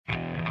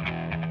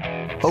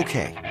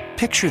Okay,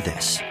 picture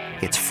this.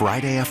 It's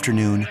Friday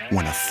afternoon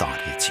when a thought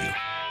hits you.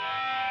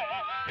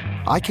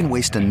 I can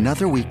waste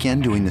another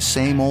weekend doing the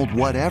same old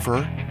whatever,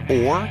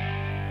 or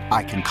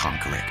I can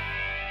conquer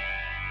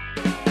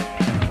it.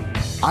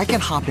 I can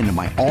hop into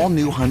my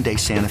all-new Hyundai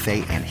Santa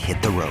Fe and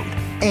hit the road.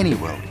 Any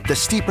road. The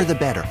steeper, the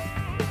better.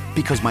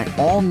 Because my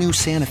all-new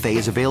Santa Fe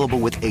is available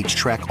with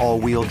H-Track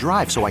all-wheel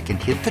drive, so I can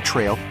hit the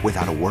trail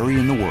without a worry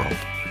in the world.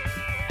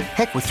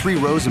 Heck, with 3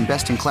 rows and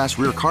best-in-class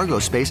rear cargo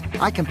space,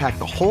 I can pack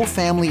the whole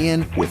family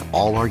in with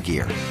all our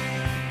gear.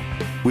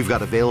 We've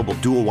got available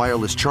dual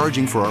wireless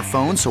charging for our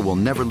phones, so we'll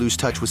never lose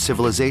touch with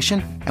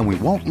civilization, and we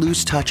won't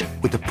lose touch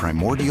with the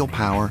primordial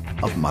power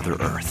of Mother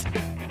Earth.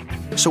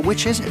 So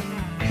which is it?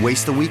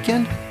 Waste the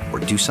weekend or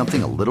do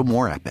something a little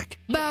more epic?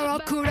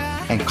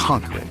 And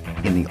conquer it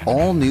in the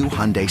all-new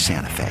Hyundai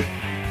Santa Fe.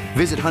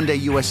 Visit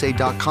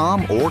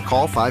HyundaiUSA.com or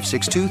call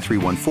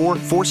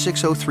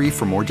 562-314-4603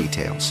 for more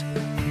details.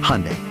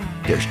 Hyundai,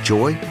 there's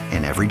joy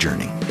in every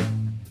journey.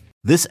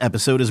 This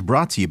episode is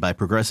brought to you by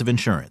Progressive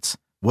Insurance.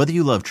 Whether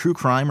you love true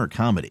crime or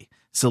comedy,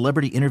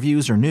 celebrity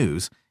interviews or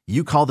news,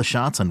 you call the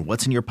shots on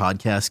what's in your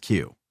podcast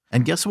queue.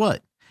 And guess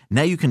what?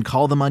 Now you can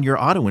call them on your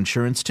auto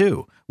insurance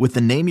too with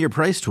the Name Your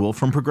Price tool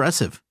from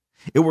Progressive.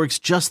 It works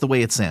just the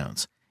way it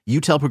sounds. You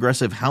tell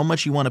Progressive how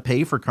much you want to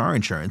pay for car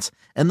insurance,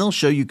 and they'll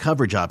show you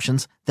coverage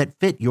options that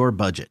fit your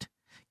budget.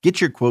 Get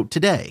your quote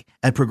today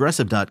at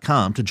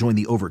Progressive.com to join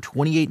the over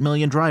 28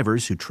 million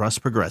drivers who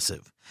trust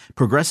Progressive.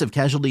 Progressive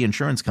Casualty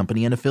Insurance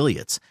Company and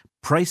Affiliates.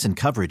 Price and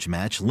coverage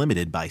match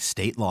limited by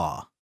state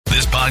law.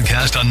 This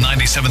podcast on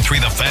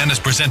 97.3 The Fan is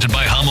presented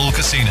by Hummel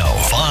Casino.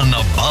 Fun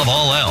above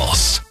all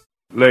else.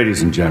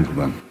 Ladies and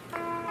gentlemen,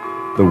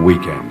 the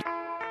weekend.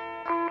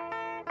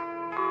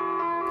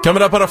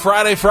 Coming up on a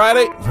Friday.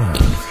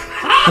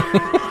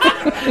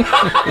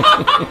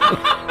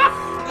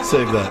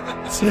 Save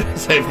that.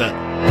 Save that.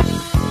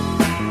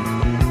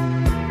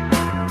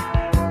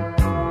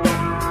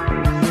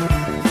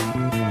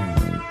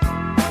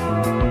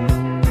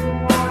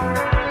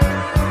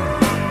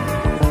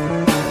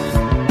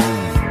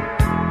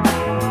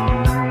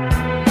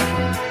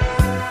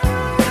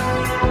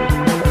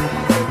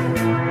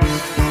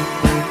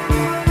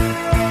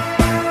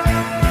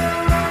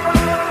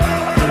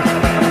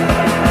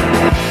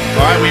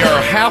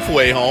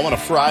 Halfway home on a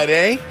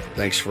Friday.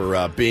 Thanks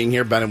for being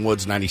here. Ben and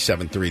Woods,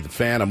 97.3 The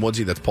Fan. I'm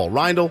Woodsy. That's Paul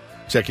Reindl.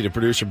 Executive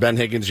producer Ben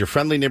Higgins, your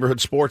friendly neighborhood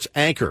sports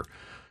anchor,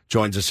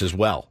 joins us as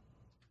well.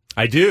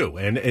 I do.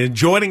 And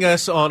joining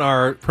us on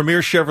our Premier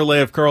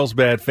Chevrolet of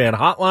Carlsbad fan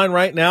hotline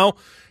right now,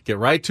 get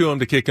right to him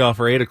to kick off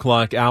our 8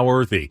 o'clock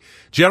hour, the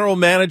general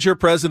manager,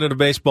 president of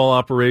baseball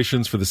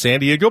operations for the San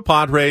Diego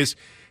Padres,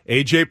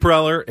 AJ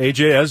Preller.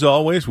 AJ, as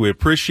always, we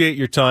appreciate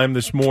your time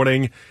this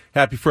morning.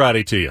 Happy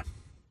Friday to you.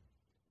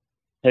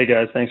 Hey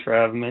guys, thanks for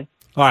having me.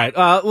 All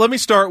right, let me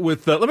start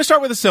with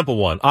a simple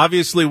one.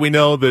 Obviously, we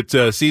know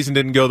that season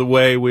didn't go the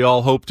way we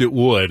all hoped it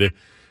would.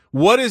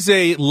 What is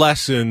a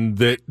lesson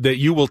that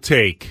you will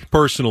take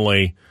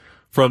personally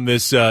from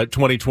this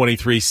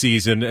 2023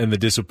 season and the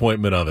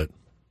disappointment of it?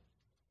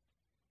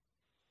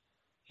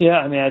 Yeah,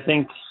 I mean, I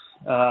think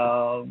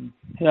I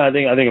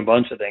think a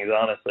bunch of things.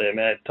 Honestly, I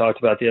mean, I talked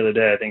about the other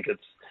day. I think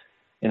it's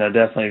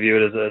definitely view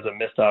it as a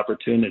missed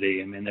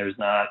opportunity. I mean, there's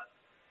not.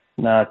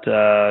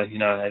 I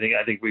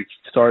think we've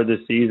started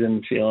this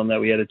season feeling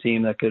that we had a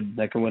team that could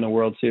win a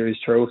World Series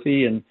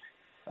trophy, and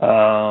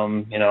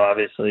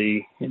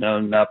obviously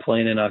not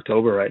playing in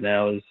October right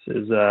now is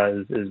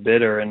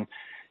bitter. And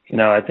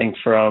I think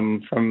I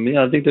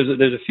think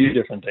there's a few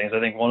different things. I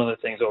think one of the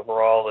things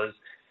overall is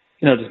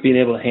just being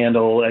able to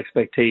handle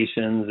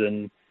expectations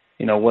and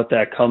what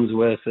that comes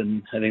with,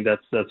 and I think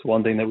that's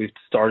one thing that we've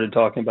started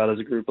talking about as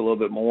a group a little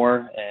bit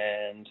more.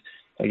 And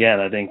again,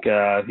 I think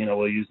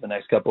we'll use the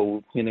next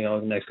couple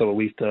of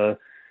weeks to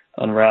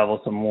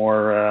unravel some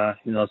more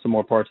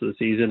parts of the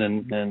season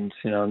and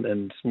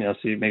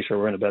make sure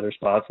we're in a better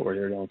spot for it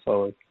here going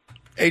forward.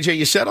 AJ,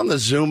 you said on the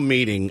Zoom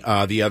meeting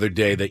the other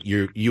day that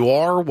you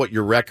are what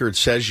your record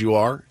says you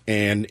are,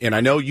 and I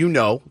know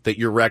that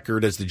your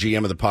record as the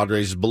GM of the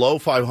Padres is below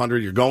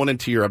 500. You're going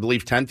into your, I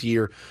believe, 10th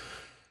year.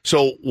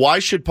 So why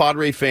should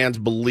Padre fans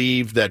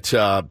believe that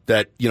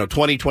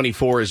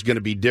 2024 is going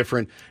to be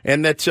different,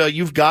 and that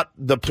you've got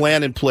the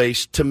plan in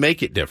place to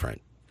make it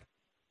different?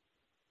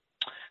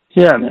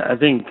 Yeah, I mean, I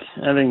think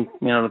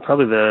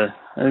probably the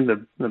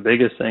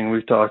biggest thing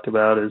we've talked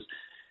about is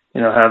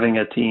having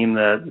a team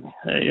that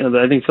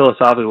I think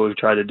philosophically what we've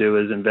tried to do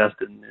is invest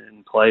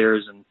in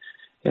players, and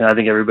I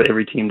think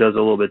every team does it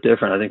a little bit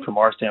different. I think from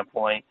our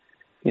standpoint,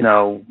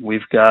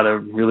 we've got a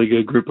really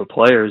good group of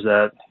players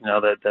that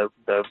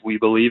we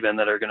believe in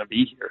that are going to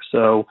be here.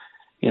 So,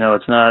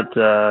 it's not,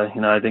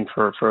 I think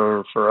for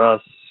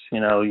us,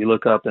 you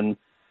look up and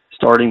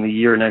starting the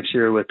year next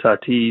year with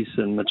Tatis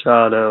and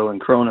Machado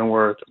and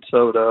Cronenworth and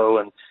Soto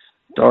and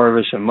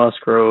Darvish and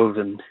Musgrove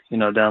and,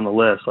 down the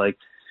list. Like,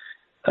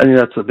 I think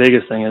that's the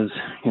biggest thing is,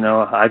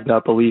 I've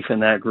got belief in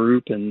that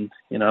group, and,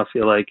 I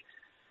feel like,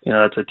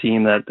 it's a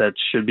team that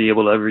should be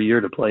able to every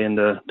year to play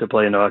into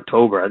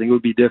October. I think it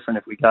would be different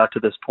if we got to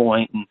this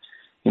point and,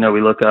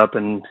 we look up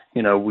and,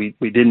 we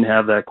didn't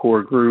have that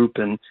core group,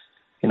 and,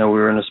 we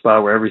were in a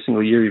spot where every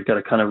single year you've got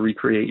to kind of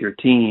recreate your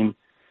team.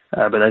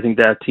 But I think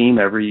that team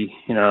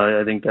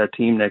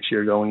next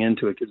year going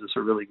into it gives us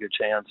a really good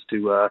chance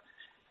to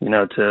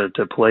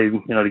play,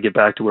 to get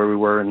back to where we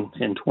were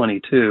in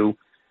 22.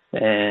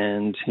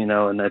 And,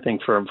 and I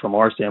think from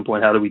our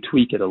standpoint, how do we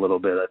tweak it a little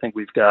bit? I think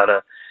we've got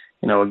a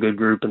good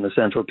group and the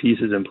central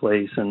pieces in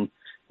place, and,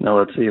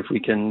 let's see if we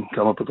can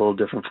come up with a little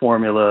different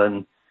formula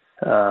and,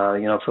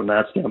 from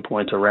that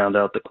standpoint to round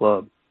out the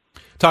club.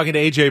 Talking to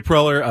AJ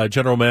Preller,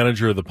 general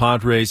manager of the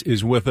Padres,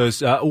 is with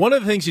us. One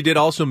of the things you did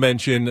also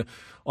mention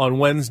on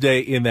Wednesday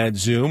in that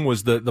Zoom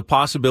was the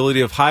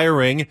possibility of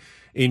hiring,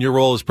 in your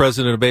role as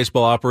president of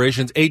baseball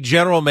operations, a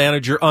general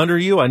manager under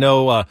you. I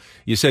know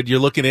you said you're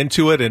looking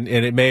into it, and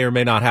it may or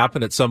may not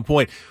happen at some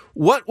point.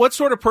 What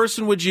sort of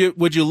person would you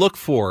look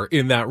for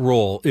in that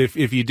role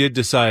if you did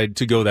decide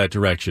to go that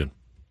direction?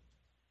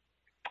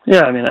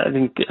 Yeah, I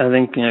think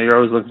you're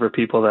always looking for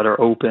people that are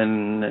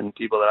open and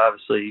people that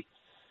obviously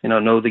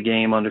know the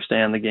game,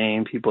 understand the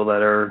game, people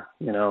that are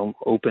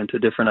open to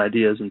different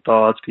ideas and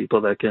thoughts, people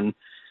that can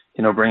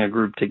bring a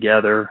group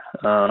together.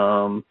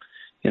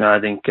 I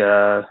think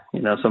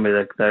somebody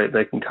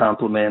that can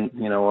complement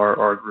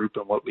our group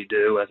and what we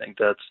do. I think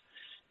that's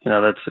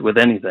with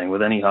anything,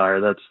 with any hire.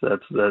 That's those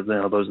are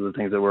the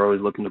things that we're always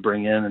looking to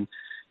bring in, and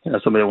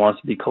somebody that wants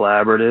to be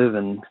collaborative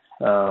and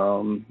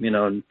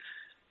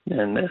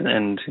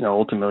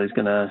ultimately is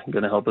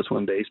gonna help us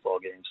win baseball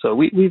games. So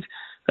we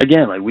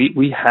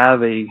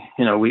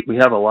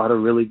have a lot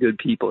of really good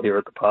people here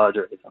at the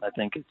Padres, and I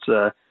think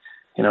it's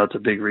it's a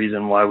big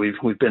reason why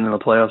we've been in the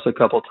playoffs a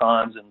couple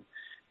times, and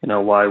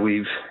why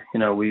we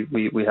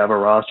have a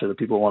roster that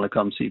people want to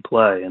come see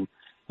play. And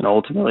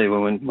ultimately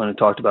when we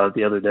talked about it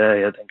the other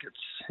day, I think it's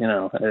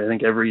I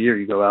think every year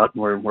you go out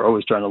and we're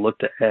always trying to look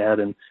to add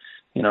and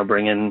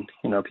bring in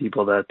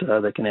people that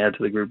can add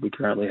to the group we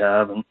currently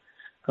have, and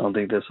I don't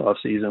think this off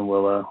season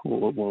will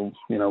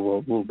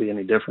be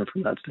any different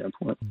from that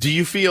standpoint. Do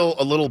you feel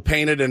a little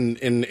painted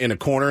in a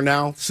corner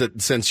now,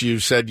 since you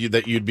said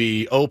that you'd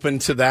be open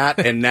to that,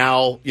 and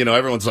now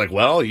everyone's like,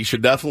 well, you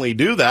should definitely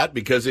do that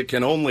because it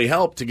can only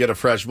help to get a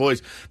fresh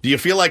voice. Do you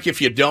feel like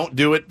if you don't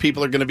do it,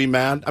 people are going to be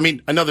mad? I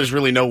mean, I know there's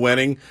really no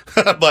winning,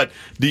 but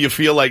do you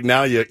feel like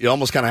now you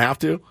almost kind of have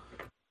to?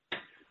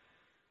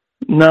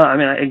 No, I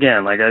mean,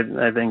 again,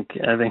 I think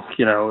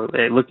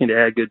looking to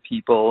add good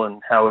people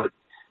and how it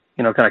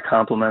kind of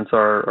complements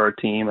our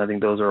team. I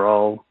think those are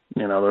all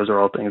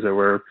things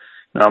that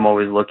I'm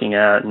always looking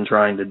at and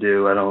trying to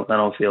do. I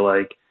don't feel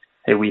like,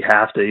 hey, we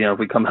have to, if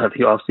we come out of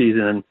the off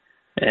season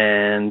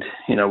and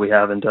we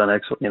haven't done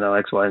X,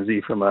 Y, and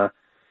Z from a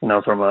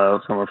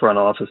front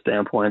office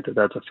standpoint,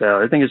 that's a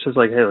failure. I think it's just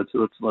like, hey,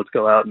 let's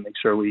go out and make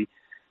sure we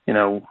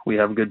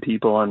have good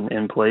people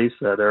in place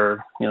that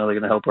are, they're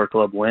going to help our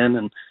club win.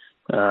 And,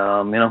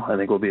 I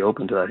think we'll be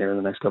open to that here in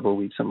the next couple of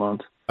weeks and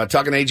months.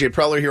 Talking to AJ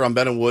Preller here on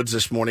Ben and Woods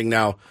this morning.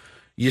 Now,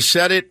 you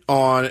said it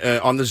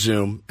on the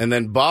Zoom, and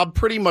then Bob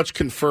pretty much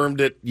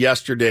confirmed it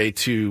yesterday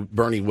to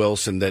Bernie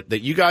Wilson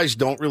that you guys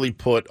don't really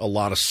put a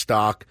lot of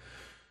stock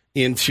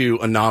into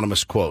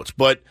anonymous quotes.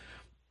 But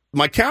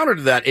my counter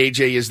to that,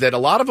 AJ, is that a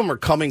lot of them are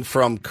coming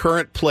from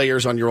current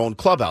players on your own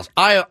clubhouse.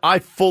 I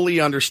fully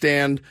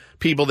understand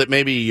people that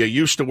maybe you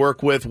used to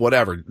work with,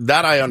 whatever.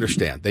 That I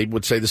understand. They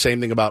would say the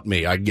same thing about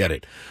me. I get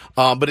it.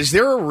 But is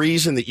there a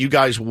reason that you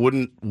guys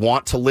wouldn't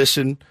want to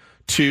listen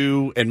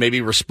to and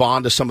maybe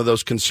respond to some of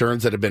those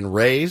concerns that have been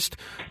raised?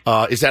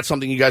 Is that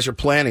something you guys are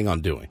planning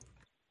on doing?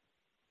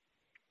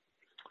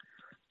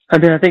 I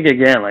mean, I think,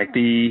 again,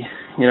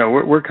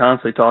 we're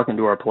constantly talking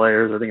to our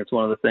players. I think it's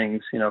one of the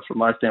things, from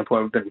my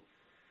standpoint, we've been,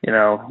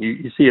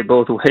 you see it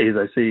both ways.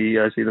 I see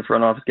the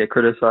front office get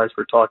criticized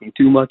for talking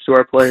too much to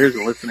our players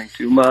and listening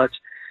too much.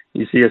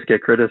 You see us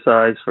get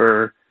criticized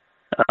for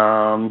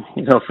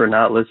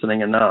not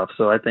listening enough.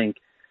 So I think,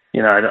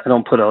 I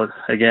don't put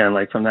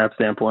from that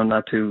standpoint, I'm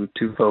not too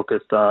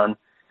focused on,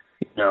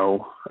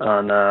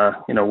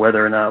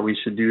 whether or not we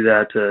should do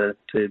that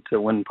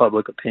to win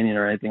public opinion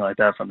or anything like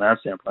that from that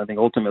standpoint. I think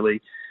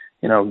ultimately,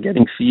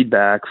 getting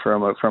feedback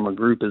from a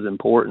group is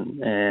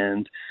important,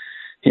 and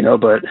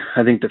but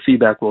I think the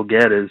feedback we'll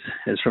get is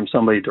from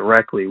somebody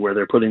directly, where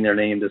they're putting their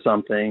name to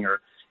something, or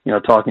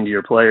talking to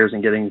your players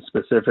and getting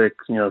specific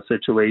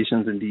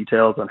situations and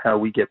details on how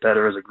we get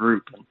better as a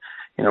group. And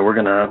we're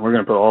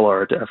gonna put all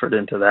our effort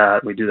into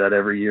that. We do that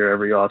every year,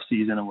 every off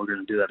season, and we're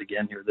gonna do that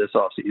again here this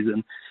off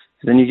season.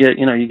 Then you get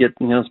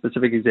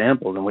specific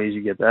examples and ways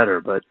you get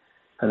better. But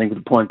I think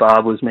the point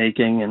Bob was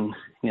making, and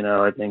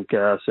I think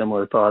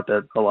similar thought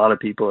that a lot of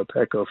people at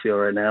Petco feel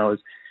right now is,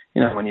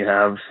 when you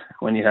have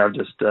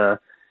just a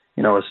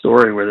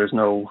story where there's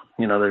no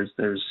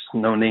there's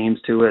no names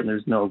to it and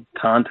there's no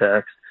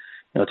context,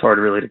 it's hard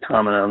really to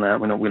comment on that.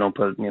 We don't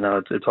put,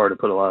 it's hard to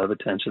put a lot of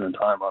attention and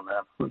time on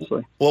that,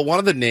 honestly. Well, one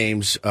of the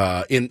names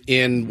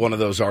in one of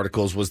those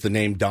articles was the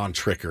name Don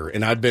Tricker,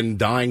 and I've been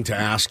dying to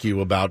ask you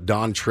about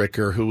Don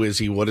Tricker. Who is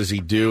he? What does he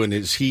do? And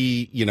is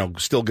he,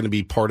 still going to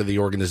be part of the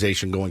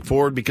organization going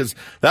forward? Because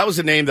that was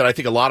a name that I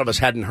think a lot of us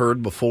hadn't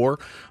heard before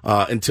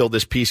until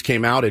this piece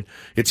came out. And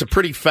it's a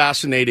pretty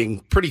fascinating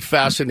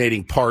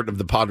part of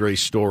the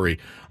Padres story,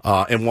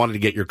 and wanted to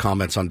get your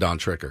comments on Don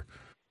Tricker.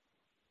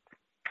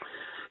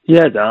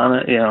 Yeah,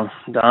 Don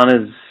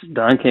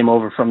came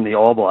over from the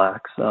All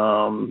Blacks,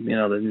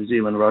 the New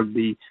Zealand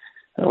rugby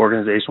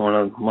organization, one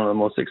of the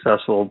most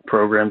successful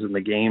programs in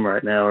the game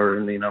right now, or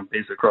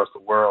basically across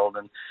the world.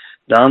 And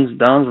Don's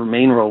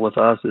main role with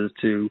us is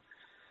to,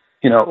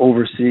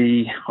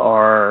 oversee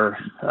our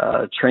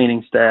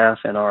training staff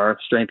and our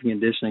strength and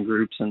conditioning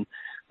groups, and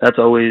that's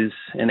always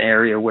an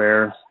area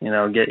where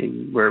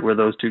where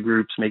those two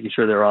groups, making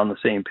sure they're on the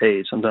same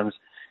page. Sometimes,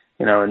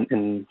 I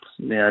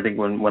think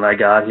when I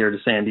got here to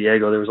San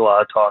Diego, there was a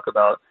lot of talk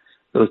about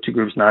those two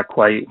groups not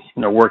quite,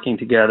 working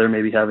together,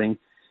 maybe having,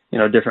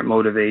 different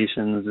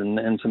motivations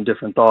and some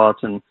different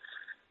thoughts. And,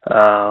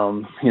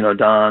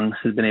 Don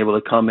has been able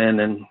to come in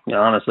and,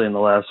 honestly, in the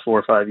last 4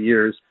 or 5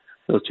 years,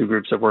 those two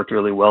groups have worked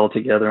really well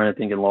together. And I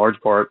think in large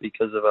part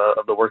because of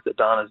the work that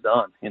Don has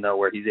done,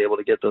 where he's able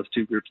to get those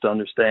two groups to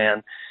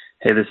understand,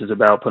 hey, this is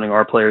about putting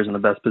our players in the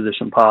best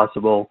position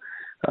possible.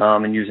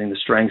 And using the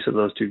strengths of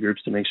those two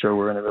groups to make sure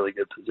we're in a really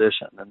good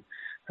position. And,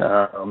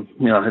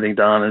 I think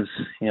Don is,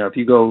 if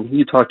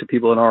you talk to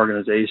people in our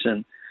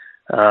organization,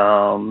 there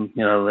are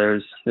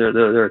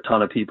a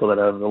ton of people that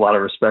have a lot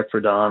of respect for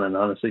Don and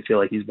honestly feel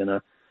like he's been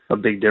a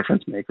big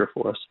difference maker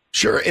for us.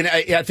 Sure. And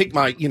I think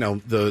my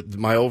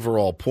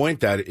overall point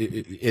that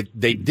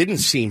they didn't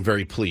seem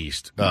very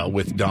pleased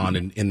with Don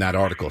in that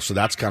article. So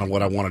that's kind of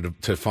what I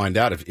wanted to find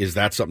out. Is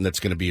that something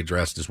that's going to be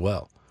addressed as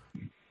well?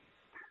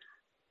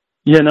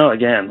 Yeah, no,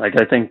 again, I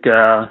think,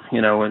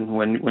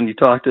 when you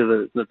talk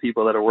to the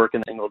people that are working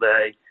a single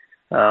day,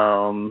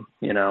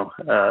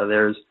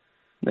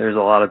 there's a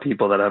lot of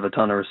people that have a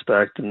ton of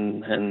respect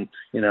and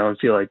I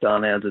feel like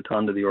Don adds a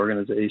ton to the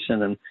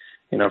organization. And,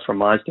 from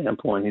my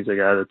standpoint, he's a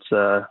guy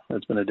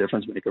that's been a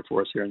difference maker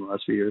for us here in the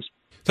last few years.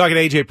 Talking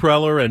to AJ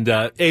Preller, and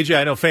AJ,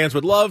 I know fans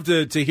would love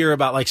to hear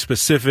about like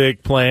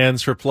specific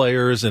plans for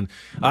players, and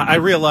I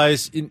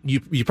realize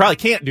you probably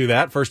can't do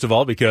that, first of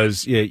all,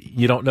 because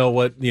you don't know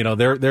what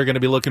they're going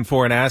to be looking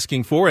for and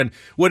asking for, and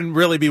wouldn't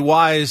really be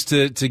wise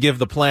to give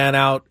the plan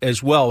out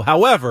as well.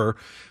 However,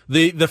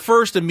 the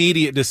first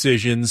immediate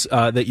decisions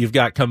that you've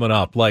got coming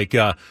up, like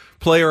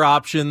player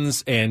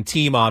options and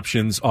team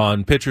options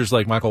on pitchers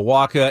like Michael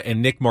Wacha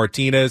and Nick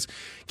Martinez,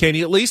 can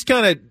you at least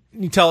kind of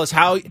tell us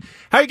how you're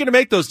going to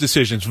make those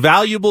decisions?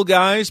 Valuable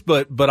guys,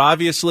 but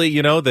obviously,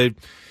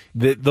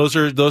 those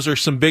are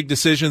some big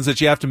decisions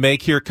that you have to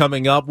make here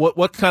coming up.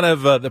 What kind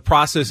of the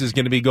process is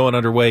going to be going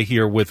underway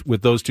here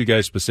with those two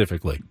guys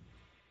specifically?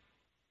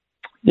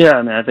 Yeah,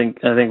 I mean, I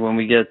think when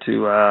we get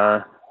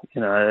to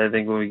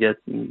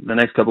the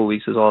next couple of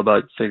weeks is all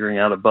about figuring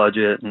out a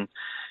budget and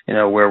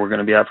where we're going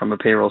to be at from a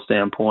payroll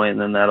standpoint, and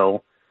then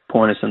that'll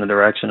point us in the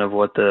direction of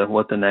what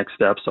the next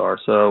steps are.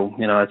 So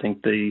I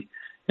think we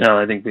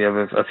have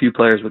a few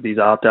players with these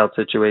opt-out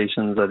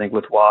situations. I think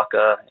with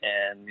Wacha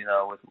and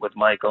with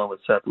Michael and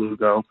with Seth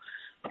Lugo,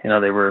 they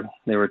were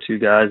two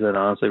guys that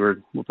honestly were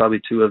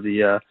probably two of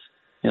the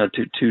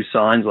two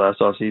signs last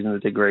offseason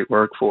that did great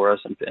work for us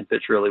and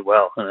pitched really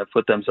well, and have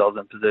put themselves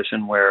in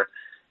position where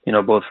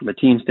both from a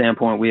team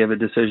standpoint, we have a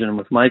decision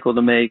with Michael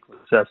to make. With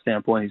Seth's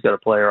standpoint, he's got a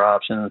player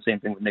option, and the same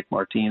thing with Nick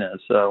Martinez.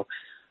 So,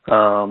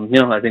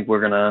 I think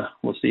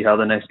we'll see how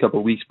the next couple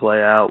of weeks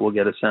play out. We'll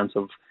get a sense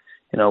of,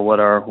 what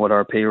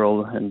our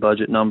payroll and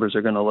budget numbers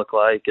are going to look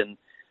like, and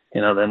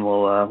then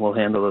we'll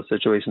handle those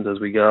situations as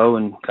we go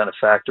and kind of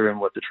factor in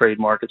what the trade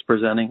market's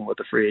presenting, what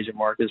the free agent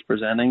market is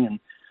presenting, and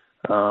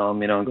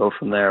and go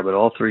from there. But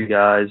all three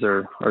guys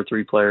are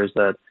three players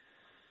that.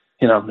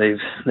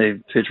 They've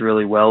pitched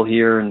really well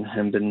here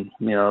and been,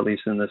 at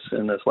least in this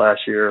last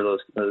year,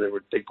 they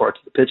were big parts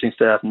of the pitching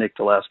staff. Nick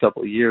the last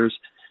couple of years,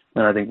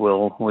 and I think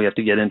we have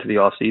to get into the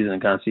off season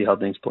and kind of see how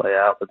things play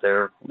out. But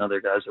they're other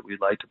guys that we'd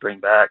like to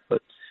bring back,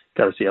 but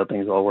got to see how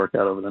things all work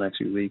out over the next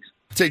few weeks.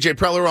 It's AJ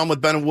Preller on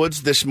with Ben and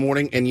Woods this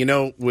morning, and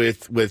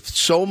with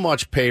so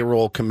much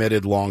payroll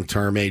committed long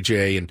term,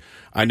 AJ, and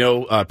I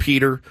know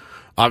Peter.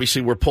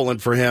 Obviously, we're pulling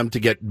for him to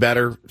get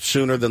better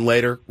sooner than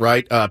later,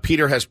 right?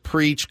 Peter has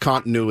preached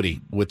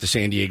continuity with the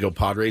San Diego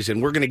Padres,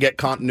 and we're going to get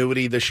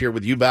continuity this year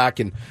with you back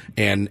and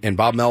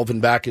Bob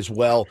Melvin back as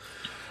well.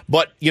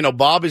 But,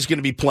 Bob is going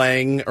to be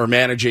playing or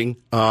managing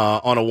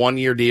on a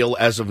one-year deal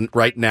as of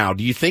right now.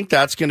 Do you think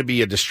that's going to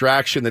be a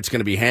distraction that's going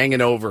to be hanging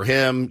over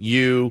him,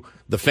 you,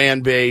 the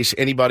fan base,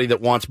 anybody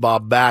that wants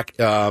Bob back?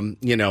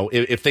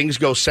 If things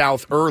go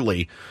south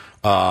early,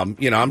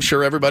 I'm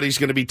sure everybody's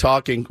going to be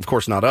talking, of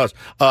course not us,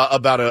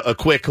 about a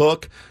quick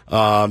hook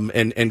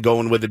and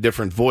going with a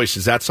different voice.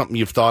 Is that something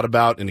you've thought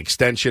about, an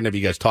extension? Have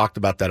you guys talked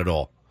about that at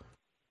all?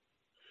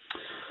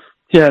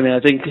 Yeah, I mean, I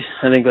think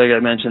like I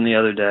mentioned the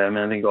other day, I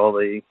mean, I think all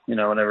the,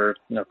 whenever,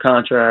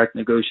 contract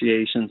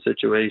negotiation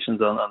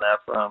situations on that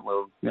front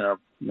will,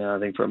 I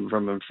think from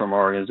our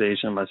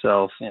organization,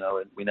 myself,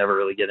 we never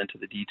really get into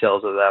the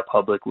details of that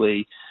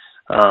publicly.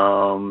 But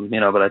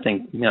I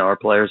think, our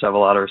players have a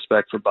lot of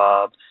respect for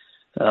Bob.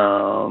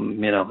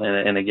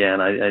 And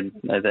again,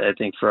 I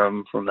think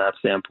from that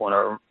standpoint,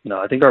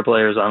 I think our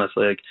players,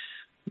 honestly, like,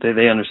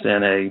 they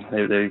understand. I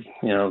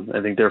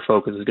think their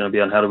focus is going to be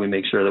on how do we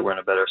make sure that we're in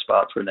a better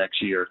spot for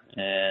next year.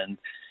 And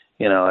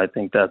I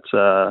think that's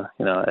I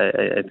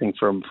think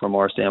from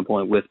our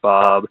standpoint with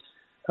Bob,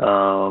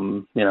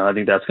 I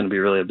think that's going to be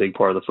really a big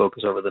part of the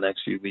focus over the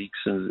next few weeks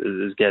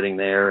is getting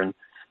there. And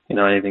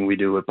anything we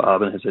do with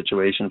Bob and his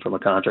situation from a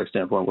contract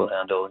standpoint, we'll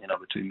handle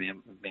between me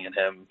and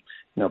him,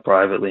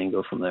 privately, and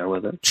go from there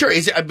with it. Sure.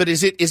 Is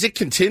it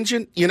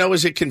contingent?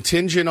 Is it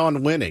contingent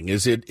on winning?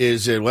 Is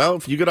it, well,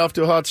 if you get off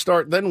to a hot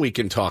start, then we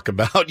can talk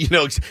about, you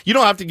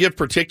don't have to give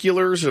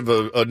particulars of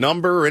a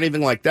number or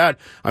anything like that.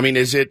 I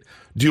mean,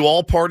 do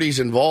all parties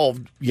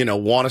involved,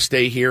 want to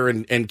stay here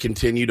and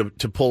continue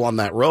to pull on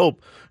that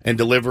rope and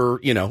deliver,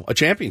 a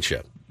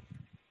championship?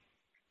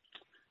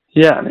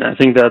 Yeah. I mean, I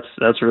think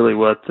that's really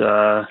what,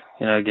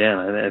 again,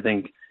 I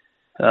think,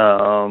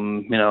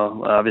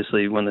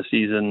 obviously when the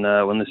season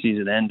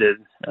ended,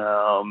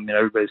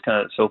 everybody's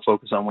kind of so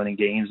focused on winning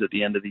games at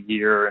the end of the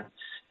year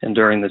and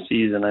during the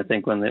season. I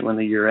think when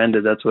the year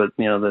ended, that's what,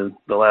 the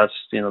last,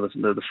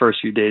 the first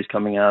few days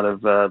coming out of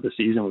the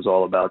season was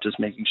all about, just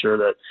making sure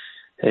that,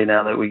 hey,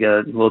 now that we got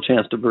a little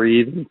chance to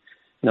breathe, and,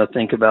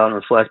 think about and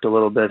reflect a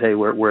little bit, hey,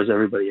 where's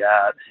everybody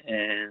at?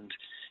 And,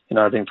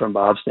 I think from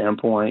Bob's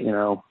standpoint,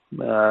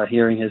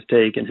 hearing his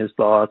take and his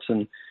thoughts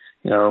and,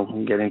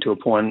 getting to a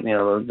point,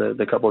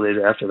 the couple of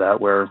days after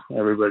that where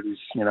everybody's,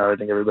 I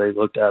think everybody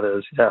looked at it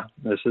as, yeah,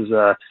 this is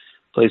a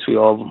place we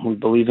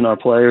believe in our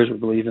players, we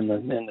believe in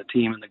the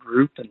team and the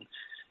group. And,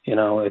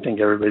 I think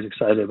everybody's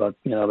excited about,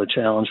 the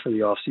challenge for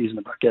the off season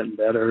about getting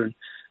better. And,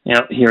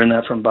 hearing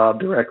that from Bob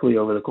directly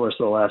over the course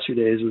of the last few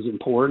days was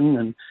important.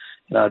 And,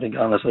 I think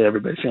honestly,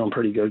 everybody's feeling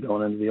pretty good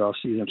going into the off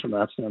season from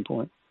that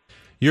standpoint.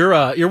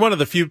 You're one of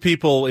the few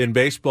people in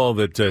baseball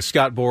that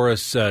Scott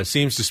Boras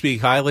seems to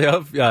speak highly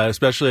of,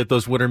 especially at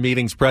those winter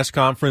meetings, press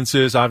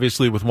conferences.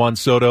 Obviously, with Juan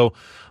Soto,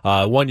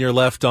 1 year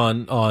left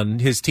on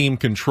his team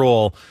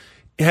control.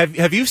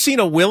 Have you seen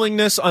a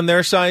willingness on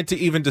their side to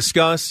even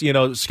discuss?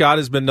 Scott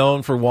has been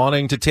known for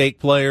wanting to take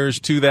players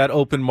to that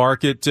open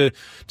market to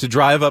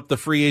drive up the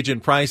free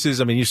agent prices.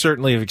 I mean, you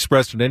certainly have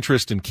expressed an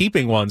interest in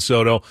keeping Juan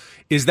Soto.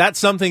 Is that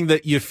something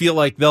that you feel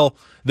like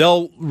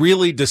they'll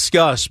really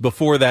discuss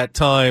before that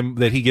time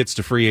that he gets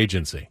to free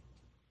agency?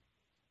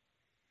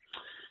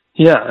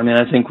 Yeah, I mean,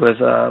 I think with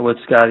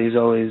Scott, he's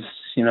always,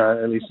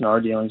 at least in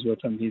our dealings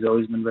with him, he's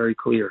always been very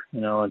clear,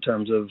 in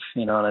terms of,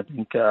 and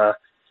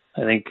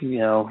I think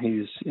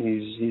he's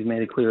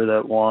made it clear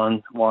that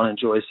Juan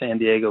enjoys San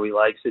Diego. He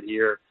likes it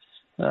here.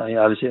 He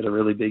obviously had a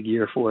really big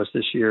year for us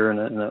this year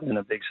in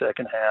a big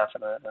second half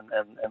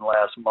and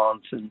last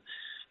month. And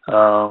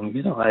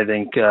I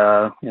think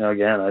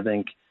again, I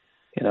think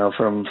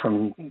from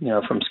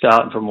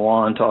Scott and from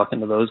Juan talking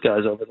to those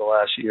guys over the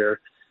last year,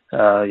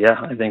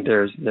 I think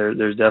there's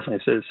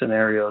definitely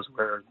scenarios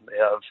where they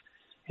have.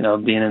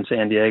 Being in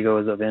San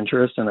Diego is of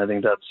interest, and I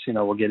think that's,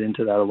 we'll get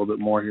into that a little bit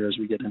more here as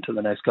we get into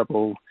the next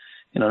couple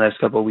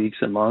weeks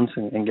and months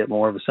and get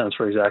more of a sense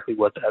for exactly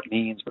what that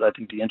means. But I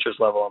think the interest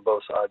level on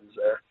both sides is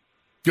there.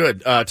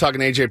 Good. Talking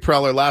to AJ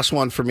Preller. Last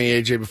one for me,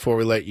 AJ, before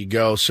we let you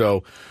go.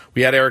 So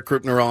we had Eric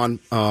Krupner on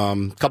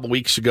a couple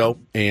weeks ago,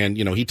 and,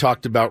 he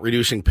talked about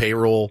reducing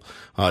payroll.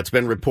 It's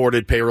been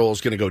reported payroll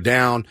is going to go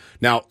down.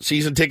 Now,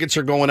 season tickets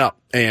are going up,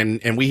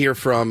 and we hear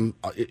from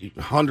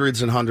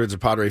hundreds and hundreds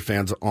of Padre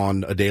fans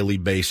on a daily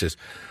basis.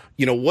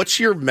 What's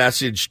your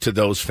message to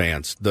those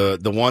fans, the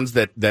ones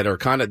that are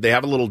kind of, they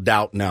have a little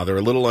doubt now, they're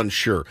a little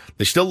unsure.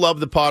 They still love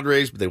the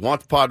Padres, but they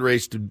want the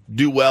Padres to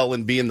do well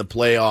and be in the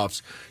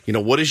playoffs.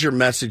 What is your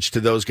message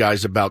to those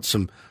guys about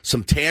some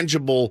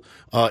tangible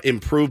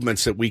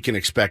improvements that we can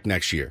expect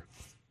next year?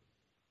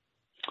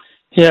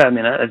 Yeah, I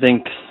mean, I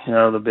think,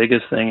 the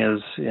biggest thing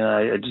is,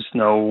 I just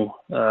know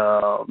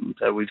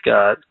that we've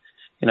got,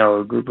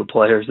 a group of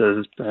players that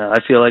is, I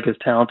feel like as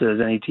talented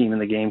as any team in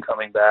the game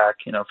coming back,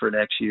 for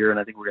next year. And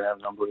I think we're going to have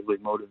an unbelievably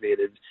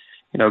motivated,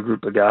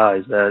 group of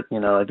guys that,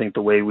 I think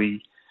the way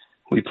we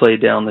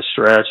played down the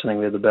stretch, I think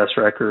we had the best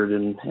record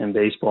in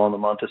baseball in the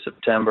month of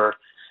September.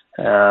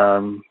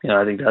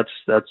 I think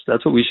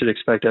that's what we should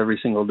expect every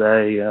single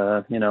day.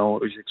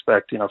 What we should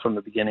expect, from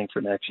the beginning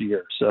for next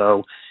year.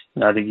 So,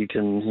 I think you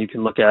can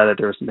look at it.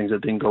 There were some things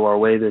that didn't go our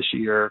way this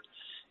year.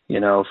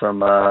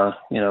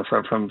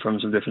 From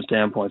some different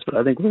standpoints. But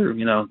I think we're,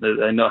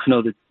 I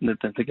know that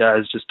the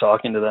guys just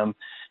talking to them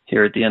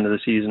here at the end of the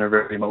season are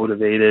very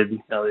motivated.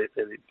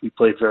 We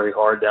played very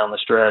hard down the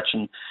stretch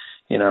and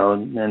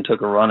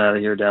took a run out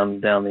of here down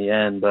the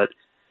end. But,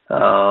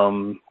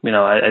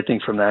 I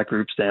think from that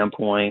group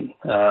standpoint,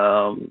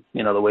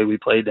 the way we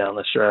played down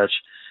the stretch,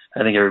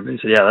 I think everybody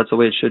said, yeah, that's the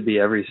way it should be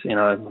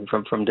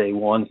from day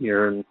one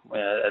here. And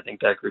I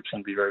think that group's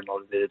going to be very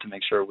motivated to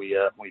make sure we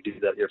do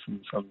that here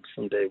from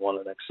day one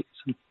of next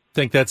season. I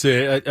think that's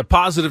a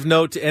positive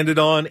note to end it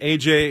on.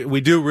 AJ,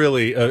 we do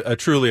really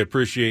truly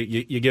appreciate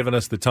you giving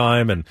us the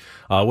time and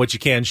what you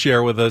can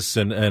share with us,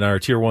 and our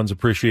Tier 1s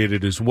appreciate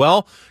it as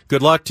well.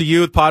 Good luck to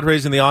you with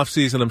Padres in the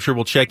offseason. I'm sure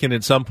we'll check in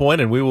at some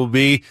point, and we will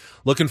be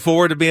looking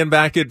forward to being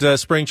back at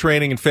spring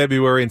training in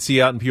February and see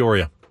you out in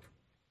Peoria.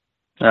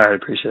 All right,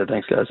 appreciate it.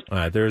 Thanks, guys. All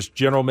right, there's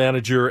General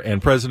Manager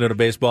and President of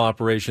Baseball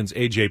Operations,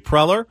 AJ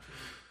Preller,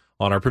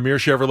 on our Premier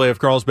Chevrolet of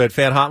Carlsbad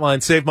fan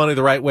hotline. Save money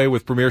the right way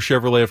with Premier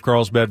Chevrolet of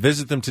Carlsbad.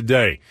 Visit them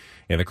today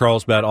in the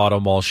Carlsbad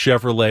Auto Mall.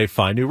 Chevrolet,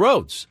 find new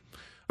roads.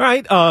 All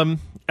right, I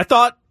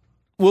thought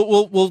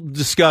we'll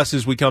discuss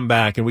as we come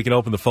back, and we can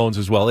open the phones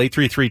as well.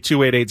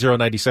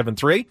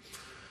 833-288-0973.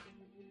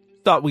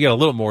 Thought we got a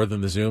little more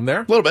than the Zoom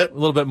there. A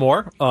little bit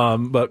more.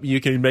 But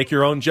you can make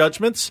your own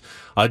judgments.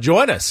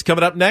 Join us.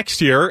 Coming up next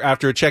year,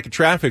 after a check of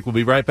traffic, we'll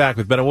be right back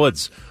with Bennett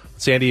Woods,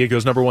 San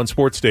Diego's #1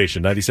 sports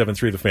station,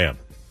 97.3 The Fan.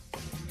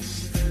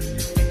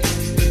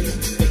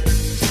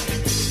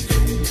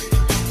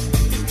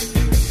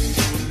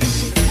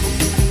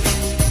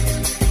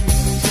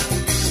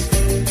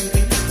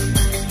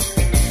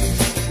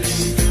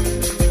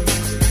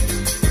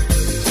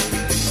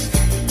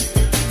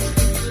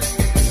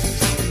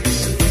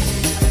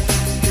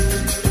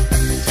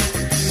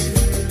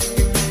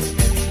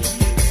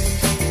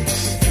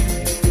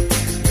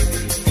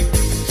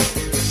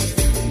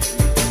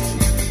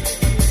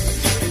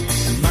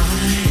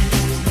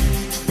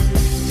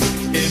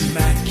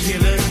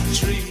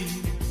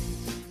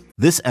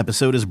 This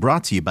episode is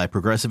brought to you by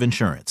Progressive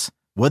Insurance.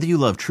 Whether you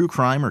love true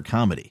crime or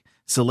comedy,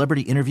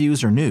 celebrity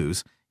interviews or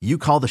news, you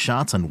call the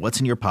shots on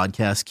what's in your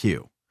podcast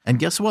queue. And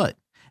guess what?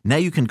 Now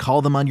you can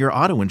call them on your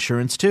auto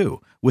insurance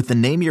too with the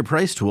Name Your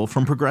Price tool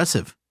from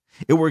Progressive.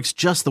 It works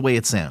just the way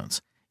it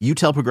sounds. You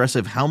tell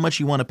Progressive how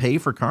much you want to pay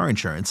for car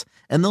insurance,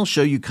 and they'll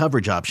show you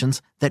coverage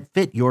options that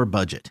fit your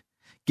budget.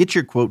 Get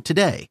your quote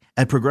today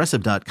at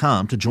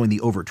Progressive.com to join the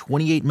over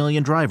 28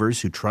 million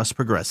drivers who trust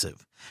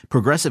Progressive.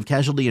 Progressive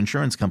Casualty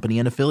Insurance Company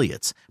and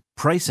Affiliates.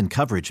 Price and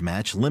coverage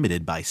match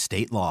limited by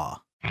state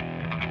law.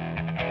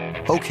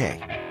 Okay,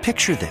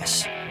 picture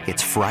this.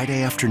 It's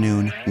Friday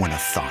afternoon when a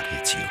thought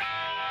hits you.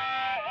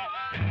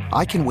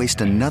 I can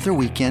waste another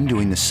weekend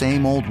doing the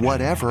same old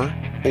whatever,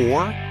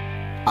 or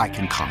I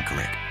can conquer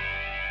it.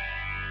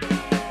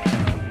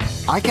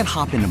 I can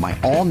hop into my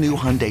all-new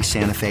Hyundai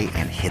Santa Fe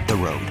and hit the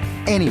road.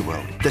 Any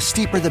road. The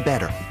steeper, the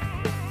better.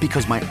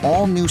 Because my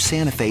all-new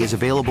Santa Fe is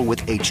available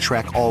with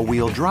H-Track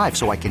all-wheel drive,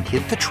 so I can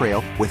hit the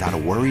trail without a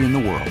worry in the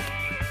world.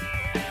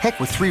 Heck,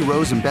 with 3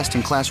 rows and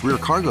best-in-class rear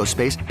cargo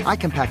space, I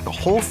can pack the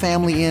whole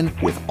family in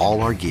with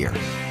all our gear.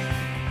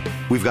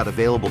 We've got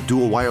available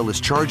dual wireless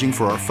charging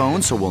for our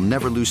phones, so we'll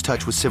never lose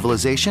touch with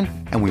civilization,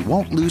 and we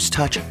won't lose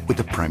touch with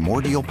the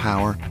primordial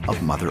power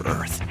of Mother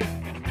Earth.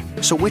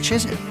 So which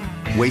is it?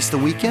 Waste the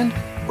weekend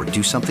or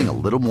do something a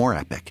little more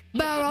epic?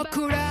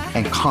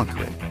 And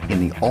conquer it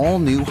in the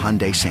all-new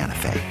Hyundai Santa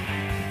Fe.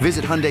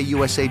 Visit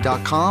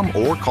HyundaiUSA.com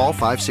or call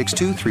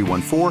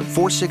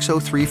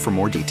 562-314-4603 for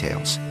more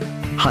details.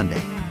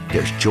 Hyundai,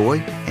 there's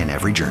joy in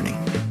every journey.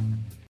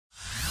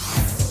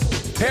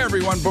 Hey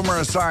everyone, Boomer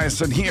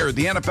Esiason here.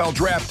 The NFL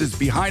Draft is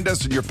behind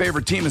us and your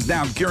favorite team is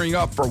now gearing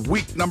up for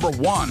week number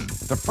 1.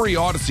 The free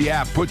Odyssey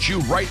app puts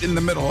you right in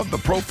the middle of the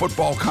pro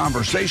football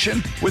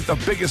conversation with the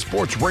biggest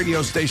sports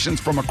radio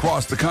stations from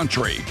across the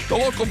country. The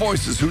local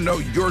voices who know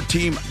your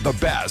team the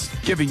best,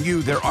 giving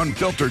you their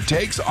unfiltered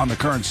takes on the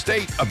current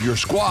state of your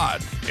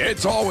squad.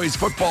 It's always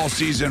football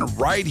season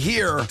right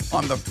here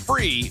on the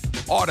free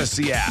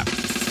Odyssey app.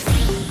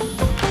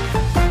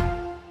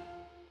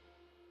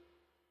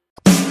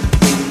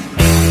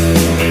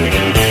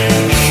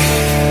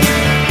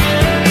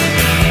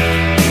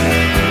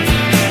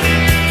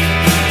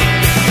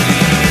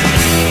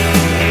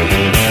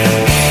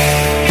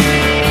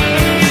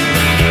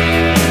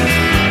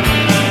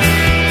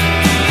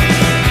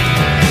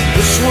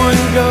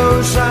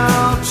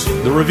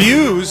 The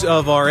reviews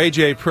of our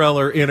AJ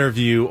Preller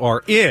interview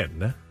are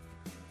in.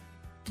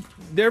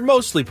 They're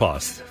mostly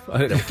positive.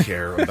 I don't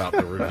care about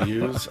the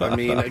reviews. I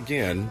mean,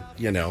 again,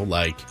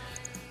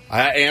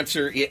 I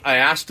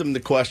asked him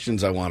the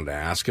questions I wanted to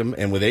ask him,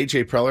 and with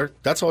AJ Preller,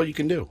 that's all you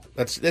can do.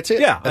 That's it.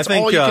 Yeah, that's I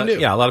think, all you can do.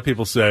 Yeah, a lot of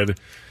people said,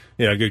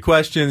 good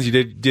questions.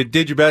 You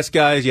did your best,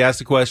 guys. You asked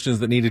the questions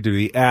that needed to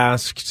be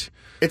asked.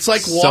 It's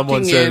like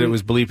someone said it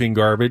was bleeping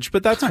garbage,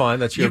 but that's fine.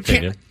 That's your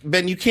opinion.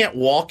 Ben, you can't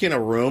walk in a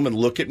room and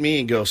look at me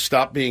and go,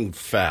 "Stop being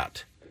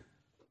fat."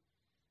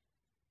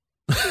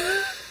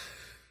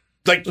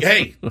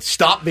 Hey,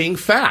 stop being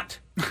fat.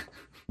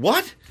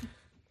 What?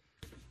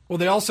 Well,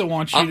 they also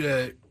want you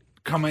to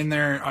come in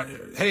there,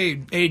 hey,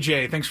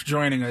 AJ, thanks for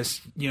joining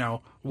us.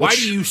 Why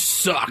do you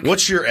suck?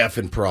 What's your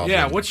effing problem?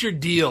 Yeah, what's your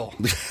deal?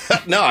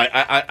 No,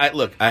 I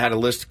look, I had a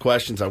list of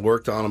questions. I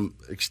worked on them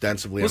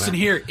extensively. Listen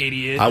here,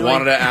 idiot. I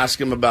wanted to ask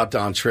him about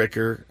Don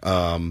Tricker.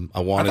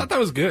 I thought that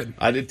was good.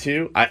 I did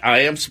too.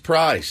 I am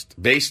surprised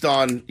based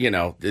on,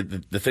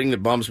 the thing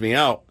that bums me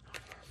out.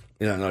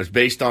 It's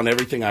based on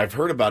everything I've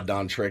heard about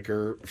Don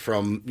Tricker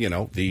from,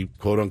 the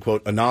quote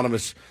unquote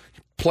anonymous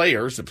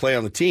players that play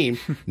on the team.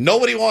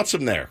 Nobody wants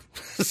him there.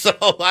 So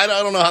I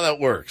don't know how that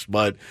works,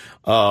 but,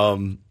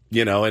 and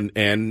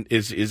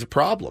is a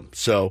problem.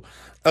 So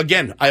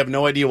again, I have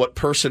no idea what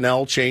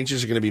personnel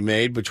changes are going to be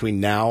made between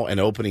now and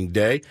opening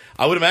day.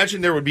 I would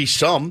imagine there would be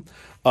some.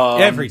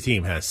 Every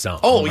team has some.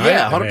 Oh, right?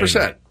 yeah,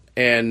 100%.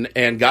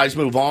 And guys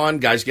move on,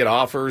 guys get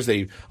offers.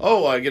 I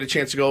get a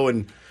chance to go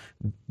and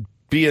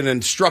be an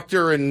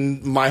instructor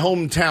in my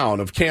hometown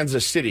of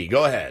Kansas City.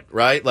 Go ahead,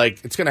 right?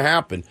 Like, it's going to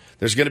happen.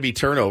 There's going to be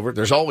turnover.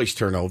 There's always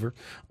turnover.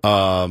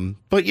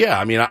 But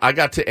yeah, I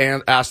got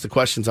to ask the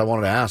questions I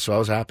wanted to ask, so I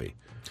was happy.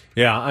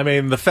 Yeah,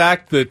 the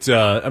fact that,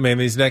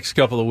 these next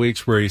couple of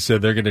weeks where he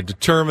said they're going to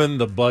determine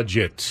the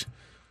budget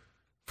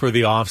for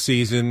the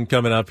offseason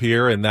coming up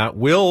here, and that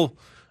will,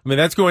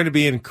 that's going to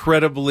be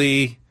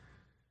incredibly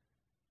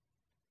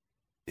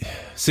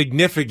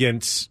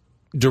significant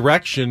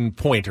direction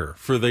pointer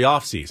for the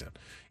offseason.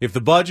 If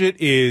the budget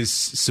is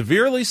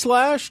severely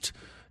slashed,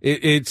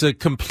 it's a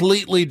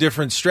completely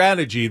different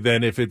strategy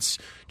than if it's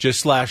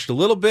just slashed a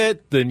little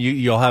bit. Then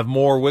you'll have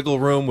more wiggle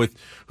room with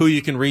who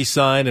you can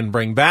re-sign and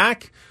bring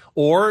back.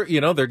 Or,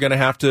 they're going to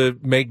have to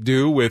make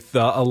do with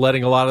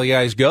letting a lot of the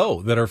guys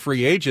go that are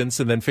free agents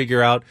and then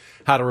figure out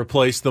how to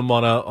replace them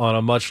on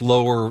a much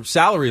lower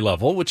salary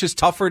level, which is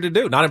tougher to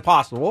do. Not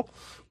impossible,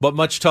 but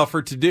much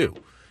tougher to do.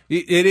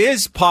 It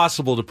is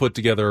possible to put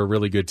together a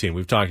really good team.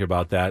 We've talked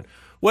about that.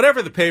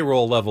 Whatever the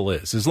payroll level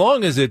is, as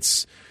long as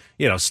it's,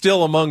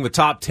 still among the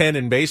top 10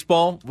 in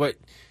baseball, but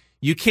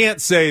you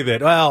can't say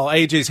that, well,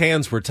 AJ's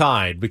hands were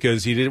tied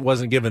because he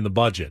wasn't given the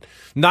budget.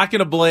 Not going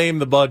to blame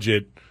the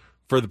budget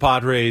for the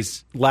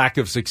Padres' lack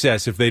of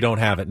success if they don't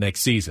have it next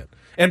season.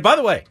 And by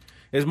the way,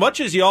 as much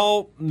as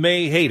y'all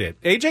may hate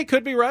it, AJ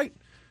could be right.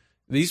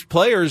 These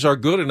players are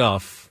good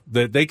enough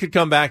that they could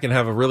come back and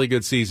have a really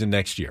good season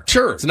next year.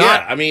 Sure. It's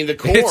not, the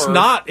core.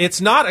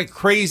 It's not a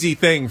crazy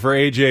thing for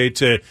AJ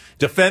to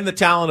defend the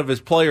talent of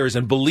his players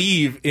and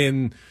believe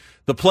in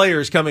the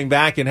players coming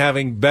back and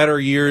having better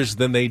years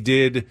than they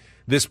did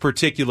this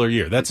particular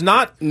year. That's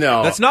not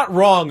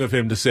wrong of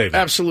him to say that.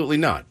 Absolutely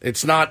not.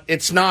 It's not,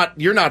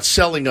 you're not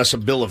selling us a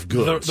bill of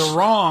goods. The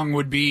wrong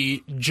would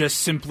be just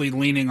simply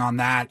leaning on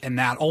that and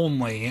that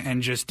only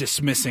and just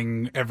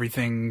dismissing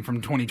everything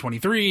from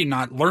 2023,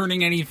 not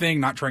learning anything,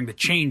 not trying to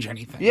change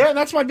anything. Yeah,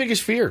 that's my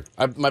biggest fear.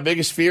 My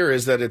biggest fear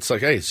is that it's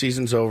like, hey,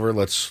 season's over.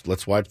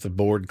 Let's wipe the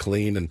board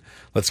clean and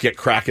let's get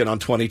cracking on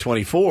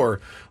 2024.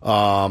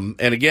 And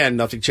again,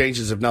 nothing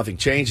changes if nothing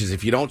changes.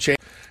 If you don't change,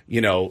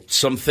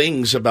 some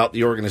things about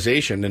the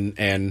organization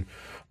and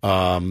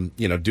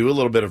do a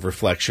little bit of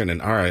reflection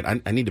and, all right,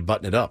 I need to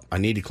button it up. I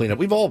need to clean up.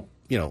 We've all,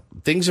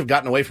 things have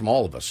gotten away from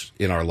all of us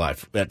in our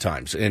life at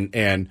times.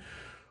 And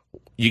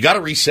you got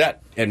to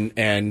reset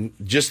and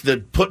just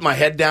put my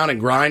head down and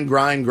grind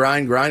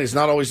is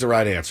not always the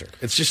right answer.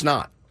 It's just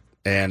not.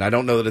 And I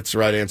don't know that it's the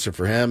right answer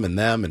for him and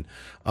them and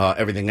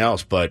everything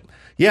else. But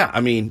yeah,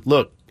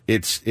 look,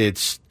 it's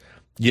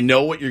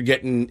what you're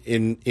getting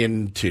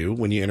into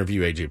when you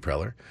interview AJ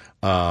Preller.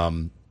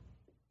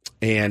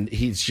 And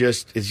it's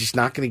just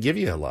not going to give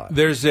you a lot.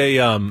 There's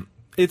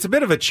it's a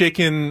bit of a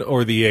chicken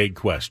or the egg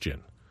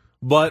question.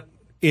 But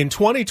in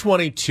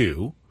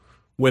 2022,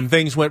 when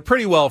things went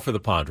pretty well for the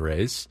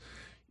Padres,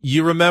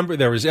 you remember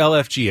there was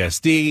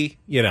LFGSD,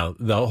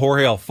 the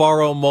Jorge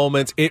Alfaro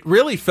moments. It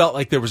really felt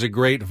like there was a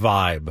great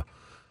vibe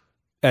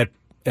at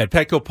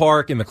Petco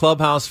Park in the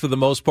clubhouse for the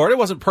most part. It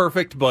wasn't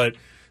perfect, but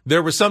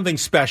there was something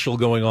special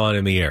going on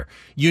in the air.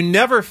 You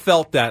never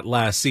felt that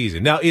last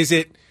season. Now,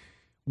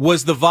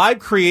 was the vibe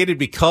created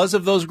because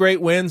of those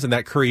great wins and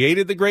that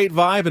created the great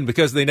vibe, and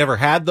because they never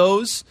had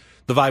those,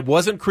 the vibe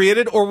wasn't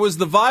created, or was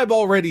the vibe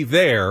already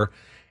there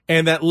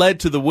and that led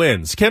to the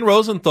wins? Ken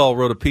Rosenthal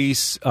wrote a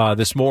piece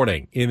this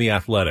morning in The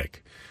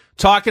Athletic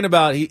talking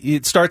about,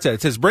 it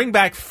says, bring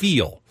back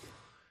feel.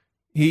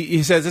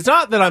 He says, it's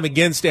not that I'm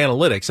against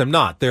analytics. I'm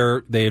not.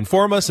 They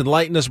inform us,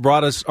 enlighten us,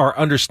 brought us our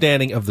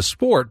understanding of the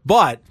sport.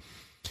 But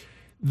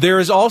there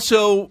is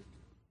also,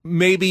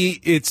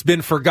 maybe it's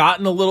been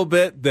forgotten a little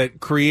bit,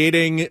 that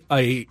creating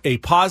a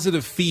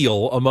positive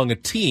feel among a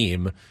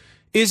team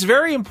is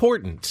very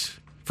important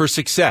for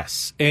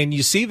success. And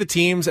you see the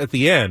teams at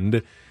the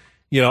end,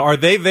 are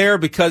they there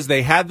because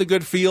they had the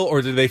good feel,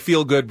 or do they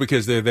feel good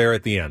because they're there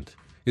at the end?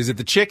 Is it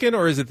the chicken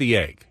or is it the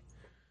egg?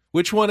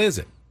 Which one is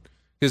it?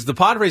 Because the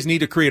Padres need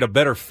to create a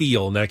better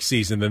feel next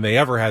season than they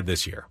ever had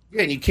this year.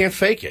 Yeah, and you can't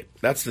fake it.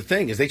 That's the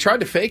thing, is they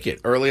tried to fake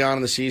it early on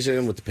in the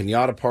season with the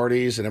piñata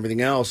parties and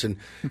everything else, and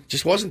it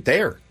just wasn't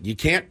there. You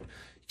can't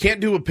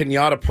do a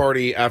piñata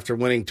party after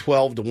winning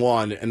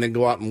 12-1 and then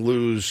go out and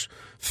lose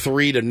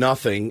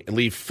 3-0 and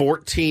leave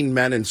 14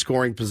 men in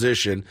scoring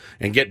position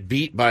and get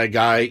beat by a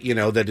guy,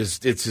 that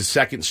it's his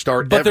second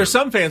start But ever. there's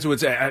some fans who would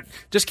say,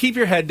 just keep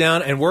your head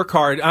down and work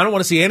hard. I don't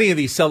want to see any of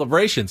these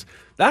celebrations.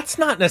 That's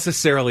not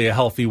necessarily a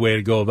healthy way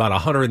to go about a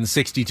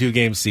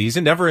 162-game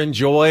season. Never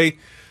enjoy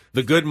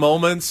the good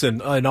moments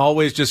and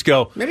always just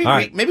go,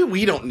 Maybe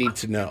we don't need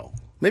to know.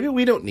 Maybe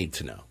we don't need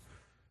to know.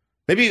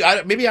 Maybe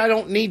I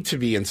don't need to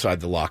be inside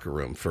the locker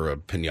room for a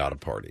piñata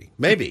party.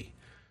 Maybe.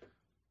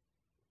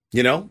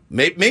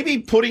 Maybe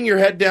putting your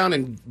head down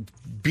and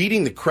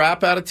beating the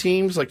crap out of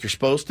teams like you're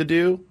supposed to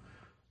do,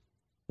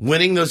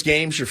 winning those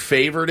games you're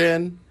favored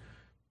in,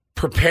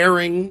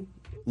 preparing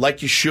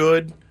like you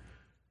should.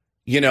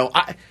 It's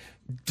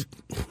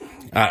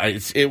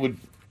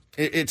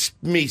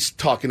me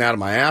talking out of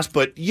my ass,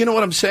 but you know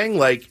what I'm saying?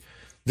 Like,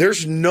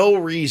 there's no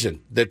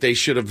reason that they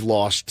should have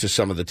lost to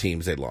some of the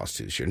teams they lost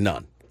to this year.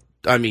 None.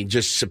 I mean,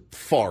 just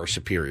far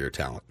superior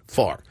talent.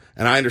 Far.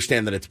 And I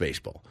understand that it's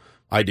baseball.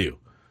 I do.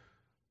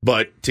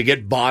 But to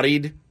get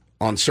bodied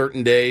on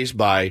certain days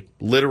by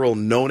literal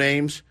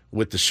no-names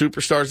with the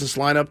superstars in this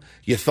lineup,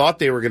 you thought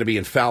they were going to be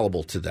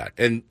infallible to that.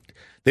 And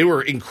they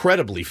were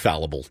incredibly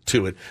fallible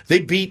to it. They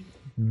beat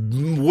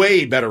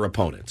way better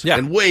opponents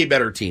and way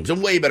better teams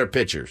and way better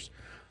pitchers.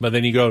 But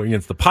then you go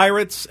against the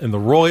Pirates and the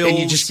Royals. And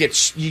you just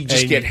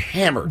get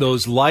hammered.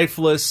 Those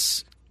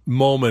lifeless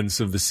moments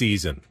of the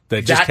season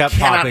that just kept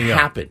popping up.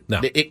 Happen.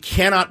 No. It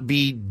cannot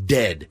be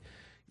dead.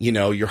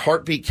 Your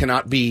heartbeat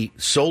cannot be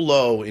so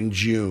low in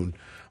June.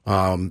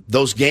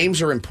 Those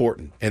games are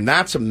important. And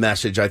that's a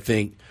message I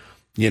think,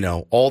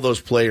 all those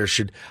players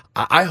should.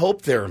 I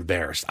hope they're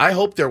embarrassed. I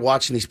hope they're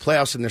watching these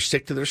playoffs and they're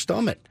sick to their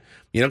stomach.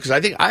 Because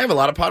I think I have a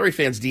lot of Padre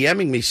fans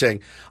DMing me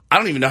saying, I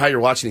don't even know how you're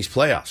watching these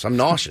playoffs. I'm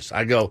nauseous.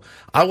 I go,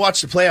 I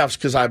watch the playoffs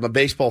because I'm a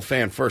baseball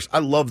fan first. I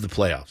love the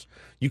playoffs.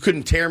 You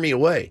couldn't tear me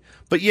away.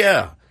 But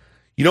yeah,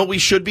 you know what we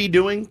should be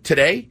doing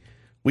today?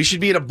 We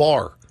should be at a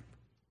bar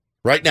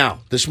right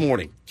now, this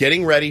morning,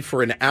 getting ready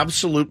for an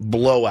absolute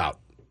blowout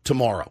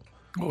tomorrow.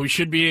 Well, we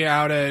should be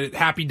out at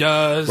Happy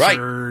Does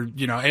or,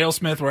 Ale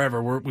Smith,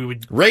 wherever. We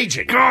would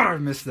raging. God, I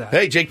missed that.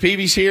 Hey, Jake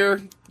Peavy's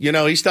here.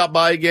 He stopped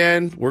by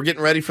again. We're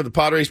getting ready for the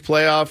Padres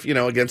playoff,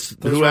 against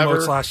Those whoever.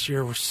 Those last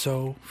year were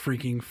so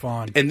freaking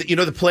fun. And,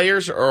 the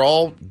players are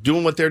all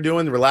doing what they're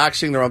doing,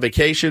 relaxing. They're on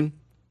vacation,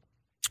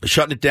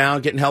 shutting it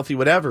down, getting healthy,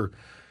 whatever.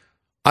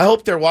 I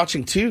hope they're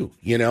watching too,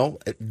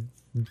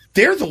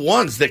 They're the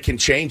ones that can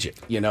change it.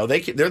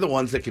 They're the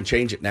ones that can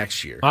change it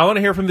next year. I want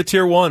to hear from the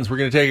Tier 1s. We're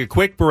going to take a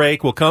quick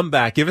break. We'll come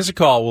back. Give us a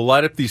call. We'll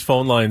light up these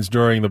phone lines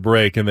during the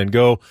break and then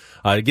go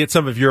get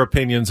some of your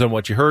opinions on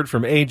what you heard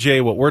from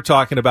AJ, what we're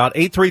talking about.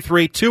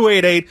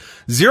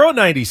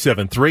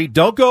 833-288-0973.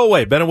 Don't go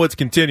away. Ben and Woods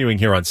continuing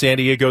here on San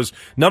Diego's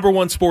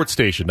 #1 sports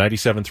station,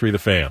 97.3 The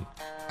Fan.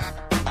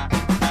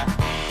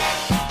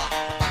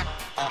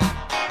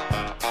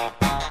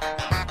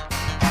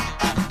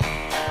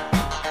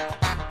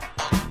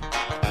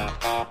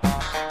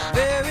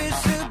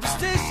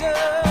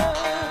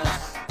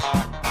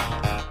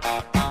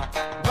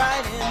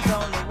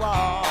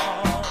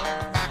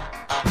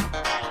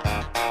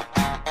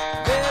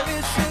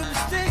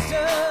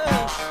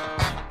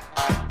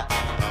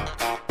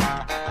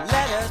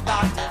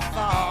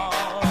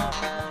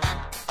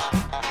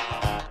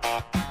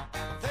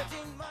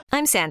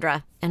 I'm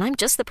Sandra, and I'm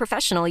just the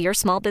professional your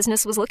small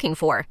business was looking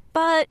for.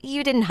 But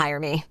you didn't hire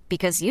me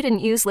because you didn't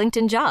use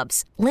LinkedIn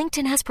Jobs.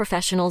 LinkedIn has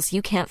professionals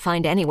you can't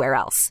find anywhere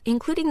else,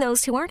 including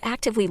those who aren't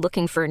actively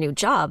looking for a new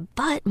job,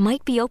 but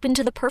might be open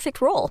to the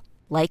perfect role,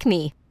 like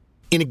me.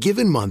 In a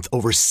given month,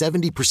 over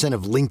 70%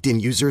 of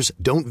LinkedIn users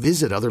don't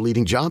visit other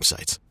leading job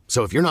sites.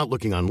 So if you're not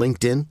looking on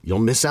LinkedIn, you'll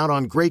miss out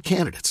on great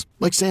candidates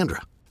like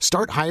Sandra.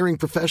 Start hiring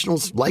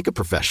professionals like a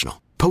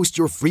professional. Post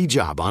your free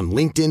job on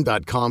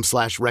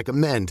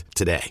linkedin.com/recommend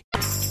today.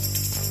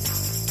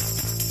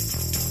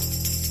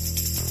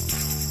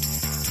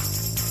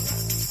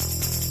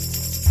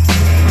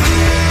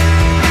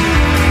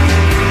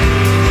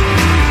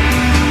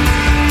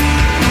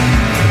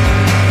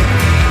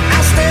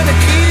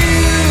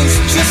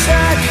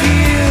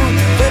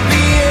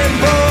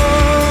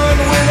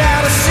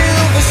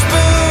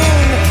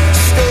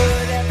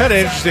 Had an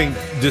interesting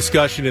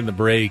discussion in the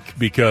break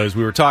because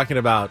we were talking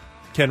about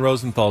Ken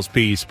Rosenthal's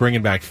piece,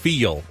 bringing back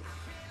feel,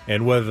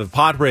 and whether the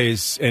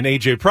Padres and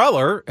AJ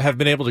Preller have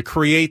been able to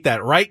create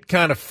that right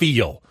kind of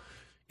feel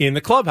in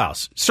the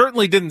clubhouse.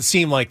 Certainly didn't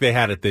seem like they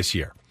had it this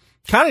year.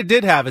 Kind of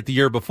did have it the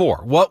year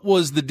before. What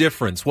was the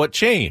difference? What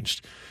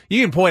changed?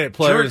 You can point at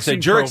players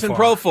and say, Jurickson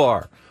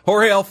Profar,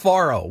 Jorge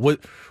Alfaro.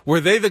 Were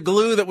they the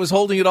glue that was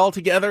holding it all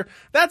together?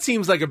 That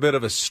seems like a bit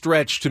of a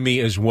stretch to me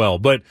as well.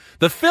 But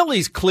the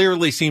Phillies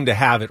clearly seem to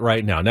have it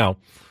right now. Now,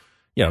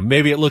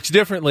 maybe it looks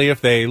differently if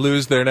they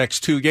lose their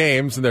next 2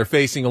 games and they're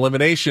facing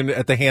elimination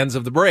at the hands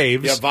of the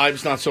Braves. Yeah,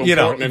 vibe's not so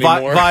important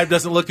anymore. Vibe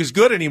doesn't look as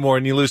good anymore,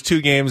 and you lose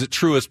 2 games at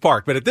Truist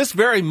Park. But at this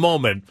very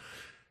moment,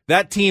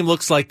 that team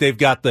looks like they've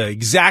got the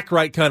exact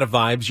right kind of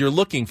vibes you're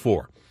looking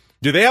for.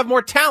 Do they have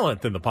more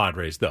talent than the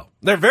Padres, though?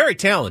 They're very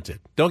talented.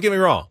 Don't get me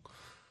wrong.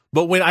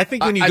 But when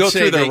you go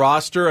through their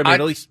roster, I mean,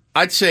 at least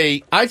I'd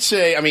say,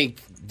 I mean,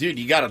 dude,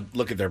 you got to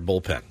look at their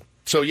bullpen.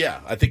 So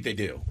yeah, I think they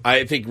do.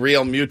 I think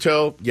Real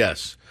Muto,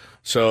 yes.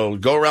 So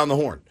go around the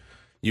horn.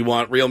 You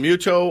want Real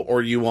Muto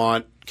or you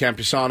want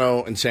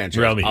Campusano and Sanchez?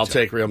 Real Muto. I'll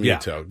take Real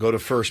Muto. Yeah. Go to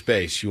first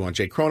base. You want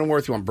Jake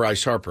Cronenworth? You want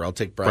Bryce Harper? I'll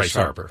take Bryce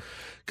Harper.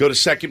 Go to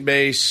second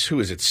base. Who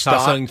is it?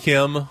 Ta-Sung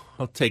Kim.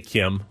 I'll take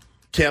Kim.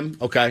 Kim,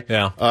 okay.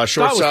 Yeah.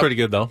 Shortstop was pretty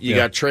good, though. You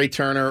got Trey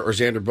Turner or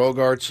Xander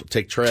Bogaerts. I'll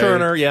take Trey.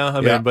 Turner, yeah.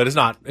 I mean, but it's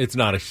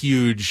not a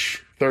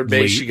huge third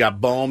base. lead. You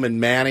got Bohm and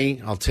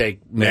Manny. I'll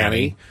take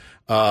Manny.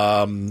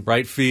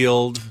 Right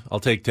field, I'll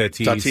take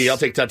Tatis. I'll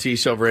take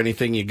Tatis over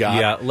anything you got.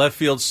 Yeah, left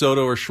field,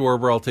 Soto or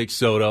Schwarber, I'll take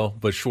Soto.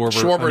 But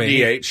Schwarber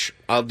DH.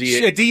 I'll DH.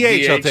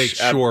 I'll take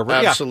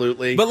Schwarber.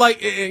 Absolutely. Yeah.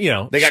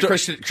 But they got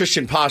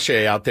Christian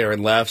Pache out there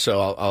in left,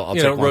 so I'll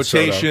take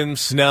rotation,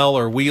 Soto. Snell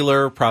or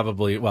Wheeler,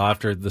 probably. Well,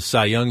 after the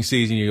Cy Young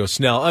season, you go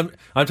Snell.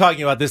 I'm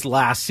talking about this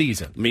last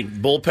season. I mean,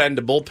 bullpen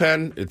to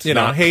bullpen, it's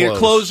not close.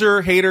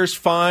 Closer, Hader's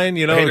fine.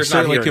 It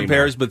certainly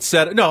compares, anymore.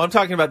 but I'm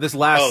talking about this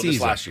last season.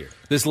 This last year.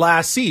 This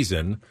last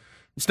season.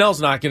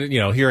 Snell's not going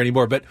to, hear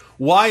anymore. But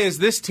why is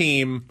this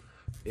team,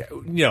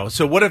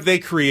 so what have they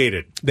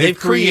created? They've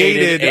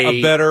created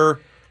a better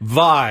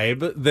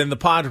vibe than the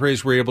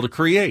Padres were able to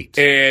create.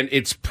 And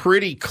it's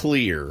pretty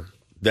clear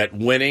that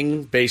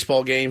winning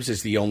baseball games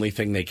is the only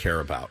thing they care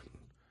about.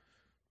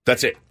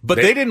 That's it. But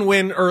they didn't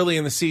win early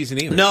in the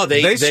season either. No,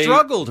 they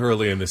struggled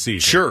early in the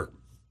season. Sure.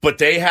 But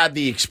they had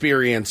the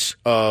experience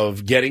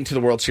of getting to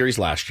the World Series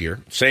last year.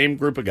 Same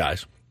group of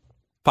guys.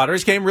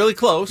 Padres came really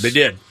close. They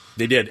did.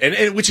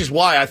 And which is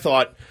why I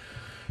thought,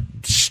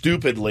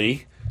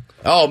 stupidly,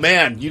 oh,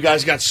 man, you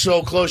guys got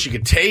so close you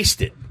could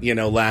taste it,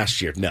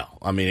 last year. No.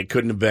 I mean, it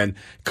couldn't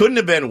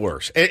have been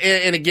worse.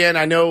 And again,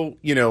 I know,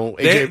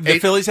 the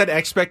Phillies had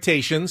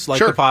expectations like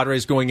the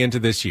Padres going into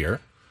this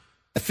year.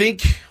 I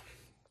think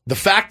the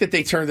fact that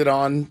they turned it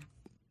on,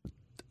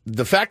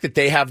 the fact that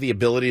they have the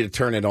ability to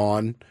turn it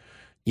on,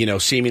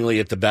 seemingly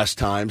at the best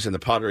times, and the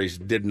Padres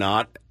did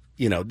not,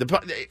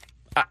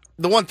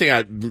 the one thing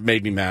that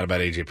made me mad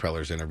about AJ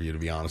Preller's interview, to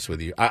be honest with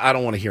you, I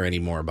don't want to hear any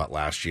more about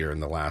last year and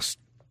the last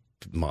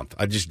month.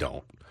 I just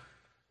don't.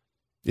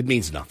 It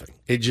means nothing.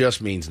 It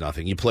just means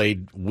nothing. You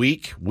played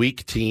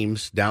weak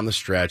teams down the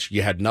stretch.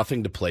 You had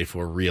nothing to play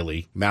for,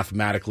 really.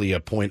 Mathematically,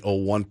 a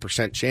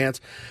 0.01% chance.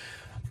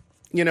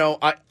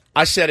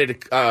 I said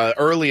it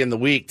early in the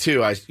week,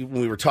 too,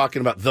 when we were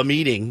talking about the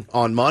meeting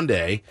on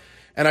Monday,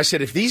 and I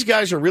said, if these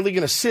guys are really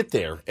going to sit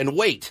there and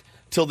wait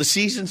till the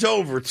season's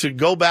over to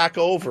go back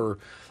over,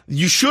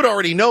 you should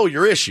already know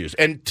your issues.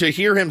 And to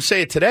hear him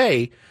say it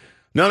today,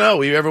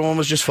 no, everyone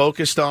was just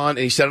focused on, and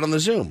he said it on the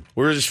Zoom,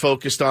 we were just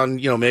focused on,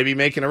 maybe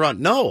making a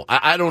run. No,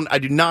 I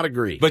do not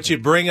agree. But you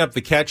bring up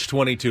the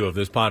catch-22 of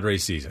this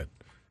Padres season.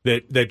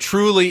 That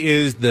truly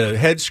is the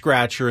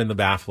head-scratcher and the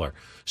baffler.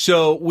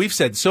 So we've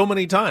said so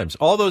many times,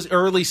 all those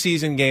early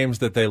season games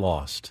that they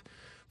lost.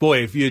 Boy,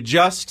 if you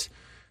just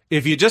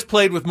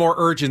played with more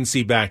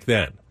urgency back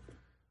then,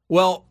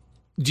 well,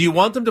 do you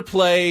want them to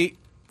play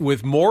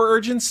with more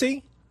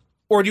urgency,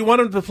 or do you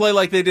want them to play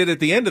like they did at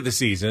the end of the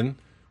season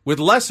with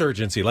less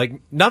urgency, like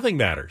nothing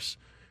matters?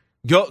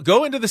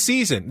 Go into the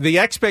season. The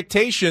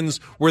expectations,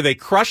 were they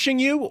crushing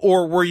you,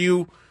 or were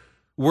you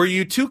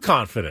too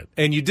confident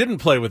and you didn't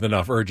play with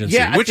enough urgency?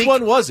 Yeah, Which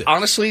one was it?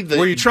 Honestly,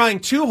 were you trying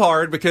too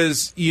hard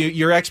because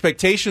your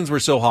expectations were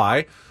so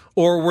high,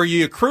 or were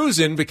you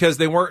cruising because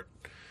they weren't?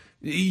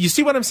 You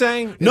see what I'm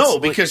saying? No,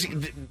 because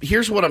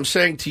here's what I'm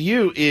saying to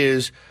you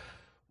is,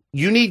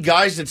 you need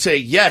guys that say,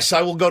 yes,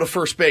 I will go to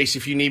first base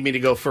if you need me to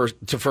go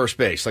to first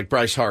base, like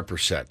Bryce Harper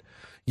said.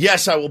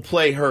 Yes, I will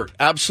play hurt.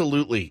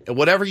 Absolutely.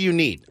 Whatever you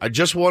need. I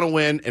just want to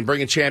win and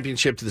bring a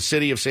championship to the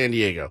city of San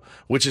Diego,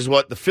 which is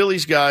what the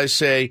Phillies guys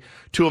say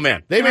to a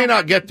man. They may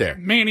not get there.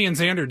 Manny and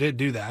Xander did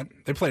do that.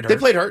 They played hurt. They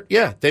played hurt,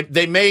 yeah.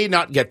 They may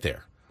not get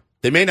there.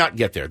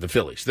 The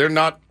Phillies. They're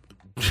not.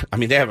 I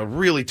mean, they have a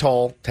really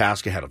tall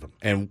task ahead of them.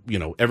 And,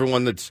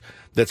 everyone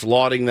that's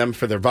lauding them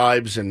for their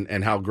vibes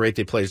and how great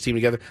they play as a team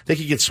together, they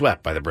could get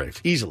swept by the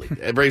Braves easily.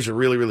 The Braves are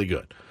really, really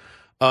good.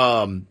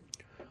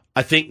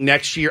 I think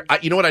next year,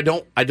 you know what I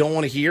don't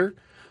want to hear?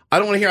 I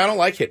don't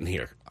like hitting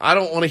here. I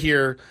don't want to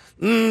hear,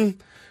 when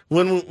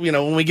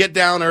we get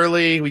down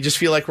early, we just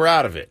feel like we're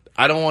out of it.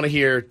 I don't want to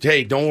hear,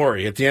 hey, don't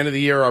worry. At the end of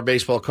the year, our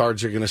baseball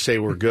cards are going to say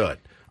we're good.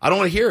 I don't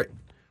want to hear it.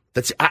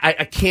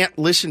 I can't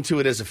listen to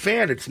it as a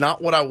fan. It's not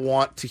what I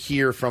want to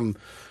hear from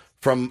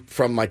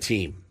my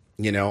team.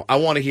 I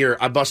want to hear,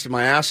 I busted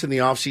my ass in the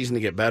offseason to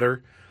get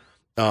better.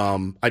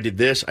 I did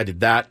this, I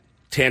did that.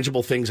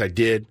 Tangible things I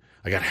did.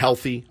 I got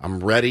healthy. I'm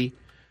ready.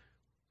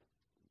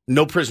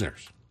 No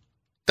prisoners.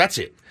 That's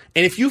it.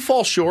 And if you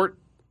fall short,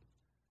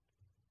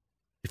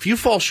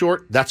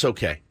 that's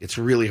okay. It's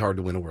really hard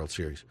to win a World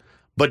Series.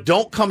 But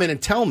don't come in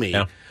and tell me,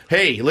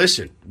 hey,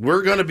 listen,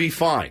 we're going to be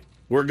fine.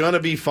 We're going to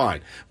be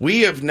fine.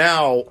 We have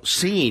now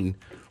seen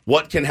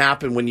what can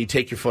happen when you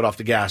take your foot off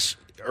the gas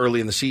early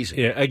in the season.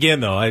 Yeah, again,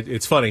 though,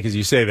 it's funny because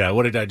you say that.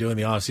 What did I do in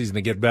the offseason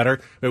to get better?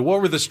 I mean,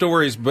 what were the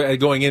stories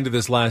going into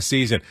this last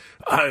season?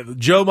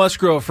 Joe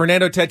Musgrove,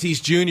 Fernando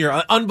Tatis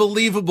Jr.,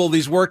 unbelievable,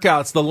 these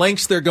workouts, the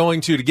lengths they're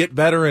going to get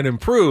better and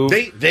improve.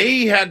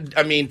 They had,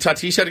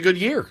 Tatis had a good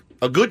year.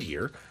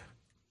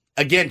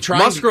 Again,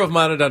 Musgrove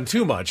might have done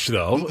too much,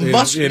 though, in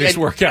his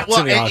workouts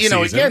in the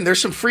offseason. Again, there's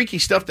some freaky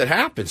stuff that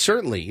happens,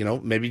 certainly.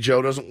 Maybe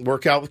Joe doesn't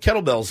work out with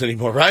kettlebells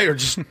anymore, right? Or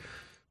just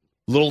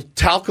little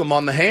talcum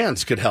on the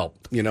hands could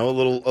help, a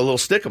little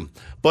stickum.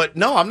 But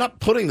no, I'm not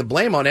putting the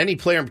blame on any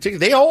player in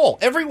particular.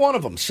 Every one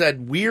of them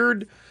said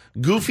weird,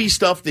 goofy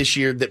stuff this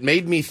year that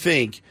made me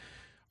think,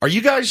 is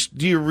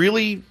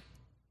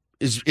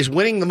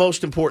winning the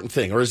most important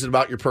thing, or is it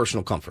about your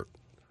personal comfort?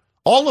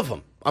 All of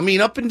them.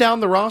 Up and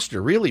down the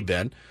roster, really,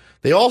 Ben.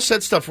 They all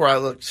said stuff where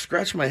I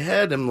scratch my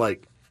head and I'm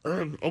like,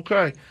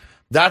 okay.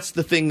 That's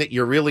the thing that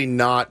you're really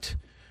not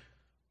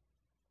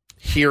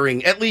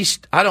hearing. At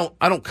least I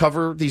don't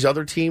cover these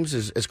other teams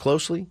as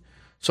closely.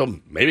 So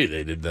maybe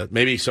they did that.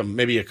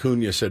 Maybe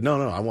Acuna said,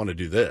 no, I want to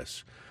do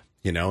this,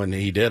 and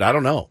he did. I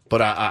don't know.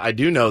 But I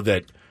do know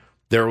that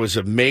there was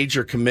a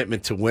major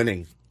commitment to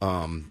winning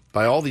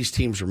by all these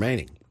teams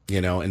remaining,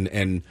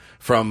 and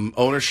from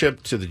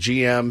ownership to the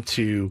GM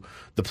to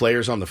the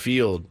players on the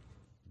field.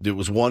 It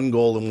was one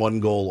goal and one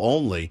goal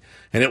only,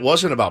 and it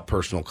wasn't about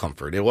personal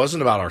comfort. It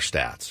wasn't about our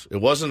stats.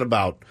 It wasn't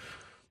about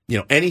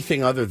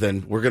anything other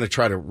than we're going to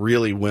try to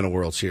really win a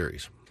World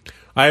Series.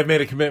 I have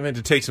made a commitment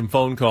to take some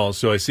phone calls,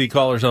 so I see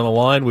callers on the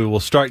line. We will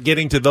start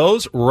getting to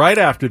those right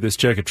after this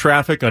check of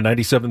traffic on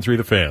 97.3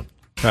 The Fan.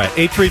 All right,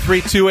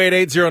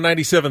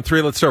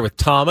 833-288-0973. Let's start with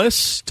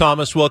Thomas.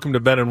 Thomas, welcome to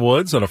Ben and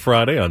Woods on a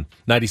Friday on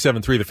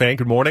 97.3 The Fan.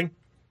 Good morning.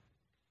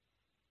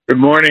 Good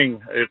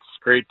morning. It's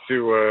great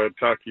to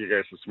talk to you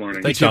guys this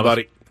morning. Thanks,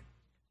 buddy.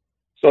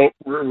 So,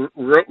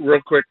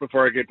 real quick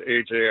before I get to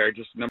AJ, I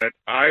just know that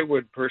I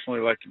would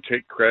personally like to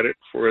take credit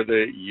for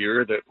the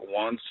year that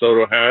Juan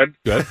Soto had.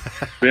 Good.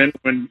 Ben,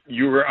 when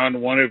you were on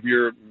one of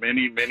your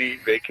many, many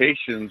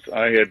vacations,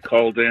 I had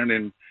called in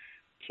and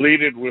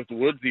pleaded with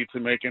Woodsy to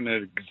make an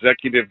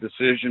executive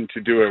decision to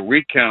do a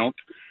recount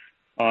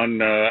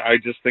on, I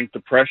just think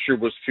the pressure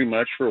was too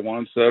much for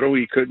Juan Soto.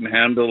 He couldn't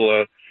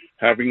handle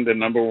having the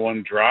number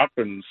one drop,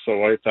 and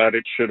so I thought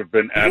it should have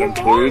been Adam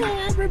Clued.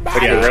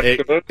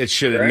 It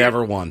should have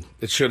never won.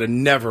 It should have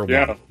never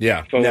won.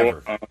 Yeah, so,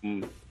 never.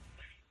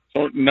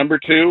 So number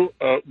two,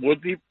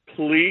 Woodsy,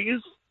 please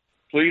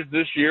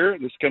this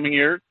coming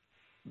year,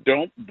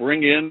 don't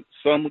bring in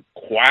some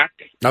quack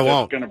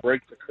that's going to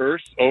break the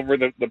curse over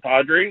the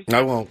Padres.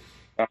 I won't.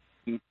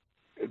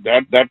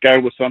 That guy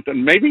was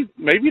something. Maybe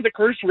the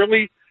curse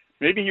really.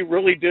 Maybe he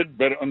really did,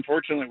 but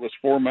unfortunately it was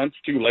 4 months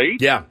too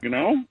late. Yeah.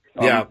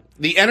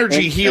 The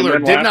energy healer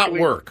did not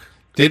work.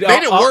 It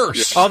made it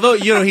worse. Although,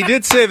 he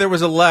did say there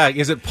was a lag.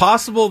 Is it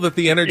possible that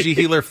the energy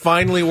healer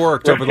finally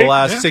worked over the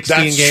last 16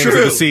 games of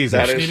the season?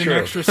 That is true. An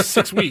extra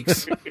 6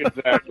 weeks.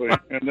 Exactly.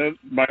 And then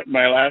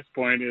my last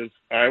point is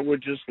I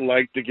would just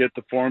like to get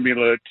the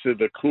formula to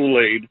the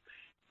Kool-Aid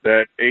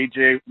that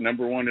AJ,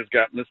 number one, has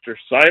got Mr.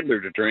 Seidler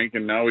to drink,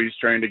 and now he's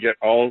trying to get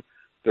all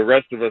the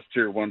rest of us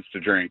tier ones to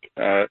drink.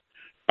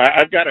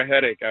 I've got a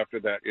headache after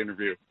that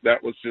interview.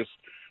 That was just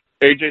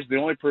AJ's the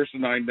only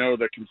person I know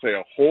that can say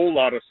a whole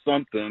lot of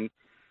something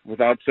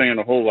without saying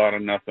a whole lot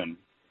of nothing.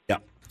 Yeah.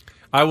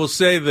 I will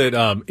say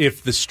that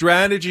if the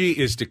strategy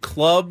is to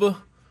club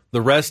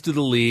the rest of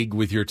the league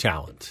with your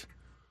talent,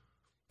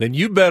 then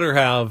you better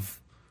have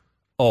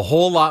a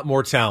whole lot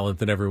more talent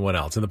than everyone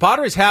else. And the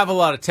Padres have a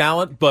lot of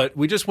talent, but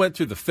we just went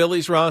through the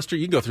Phillies roster.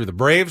 You can go through the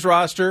Braves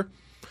roster,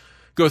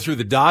 go through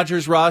the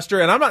Dodgers roster,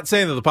 and I'm not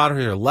saying that the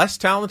Padres are less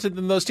talented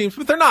than those teams,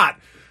 but they're not.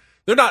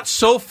 They're not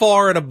so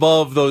far and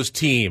above those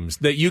teams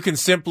that you can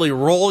simply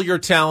roll your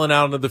talent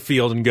out into the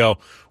field and go,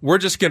 we're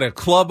just going to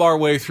club our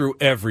way through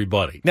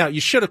everybody. Now, you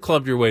should have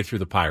clubbed your way through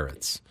the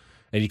Pirates,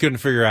 and you couldn't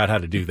figure out how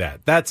to do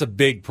that. That's a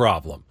big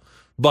problem.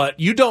 But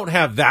you don't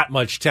have that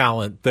much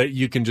talent that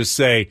you can just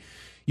say,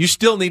 you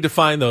still need to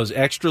find those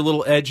extra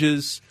little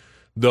edges,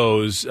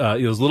 those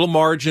little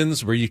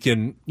margins where you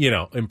can,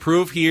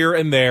 improve here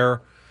and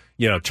there.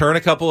 Turn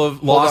a couple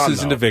of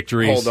losses into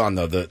victories. Hold on,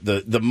 though.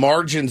 The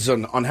margins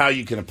on how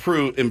you can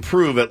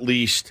improve at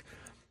least,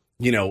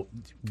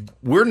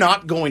 we're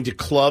not going to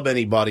club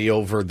anybody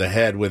over the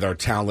head with our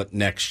talent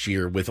next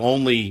year with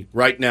only,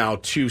 right now,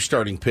 2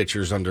 starting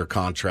pitchers under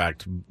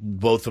contract,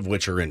 both of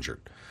which are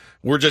injured.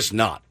 We're just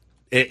not.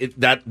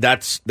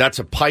 That's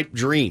a pipe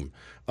dream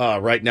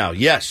right now.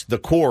 Yes, the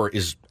core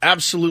is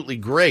absolutely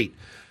great.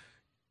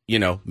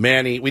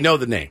 Manny, we know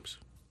the names.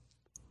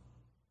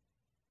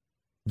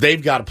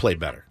 They've got to play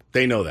better.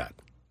 They know that.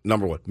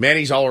 Number one.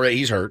 Manny's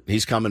he's hurt.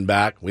 He's coming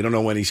back. We don't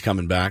know when he's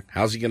coming back.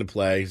 How's he going to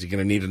play? Is he going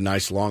to need a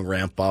nice long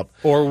ramp up?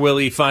 Or will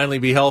he finally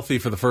be healthy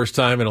for the first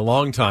time in a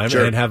long time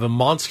and have a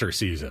monster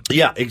season?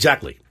 Yeah,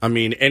 exactly.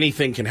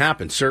 Anything can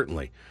happen,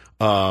 certainly.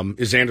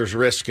 Is Xander's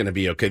wrist going to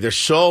be okay? There's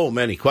so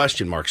many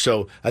question marks.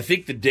 So I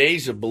think the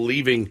days of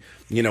believing,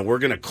 we're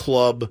going to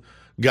club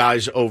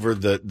guys over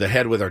the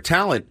head with our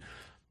talent,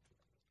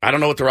 I don't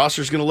know what the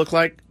roster is going to look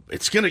like.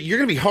 You're going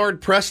to be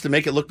hard pressed to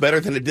make it look better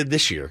than it did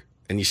this year,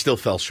 and you still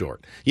fell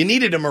short. You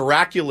needed a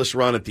miraculous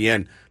run at the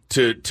end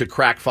to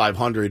crack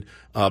 500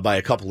 by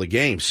a couple of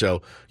games.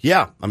 So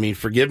yeah, I mean,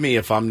 forgive me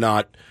if I'm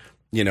not,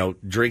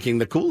 drinking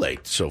the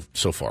Kool-Aid so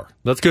far.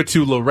 Let's go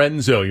to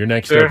Lorenzo. You're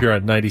next up here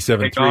on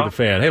 97.3 The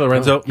Fan. Hey,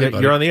 Lorenzo,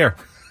 you're on the air.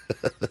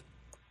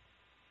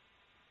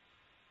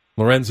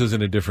 Lorenzo's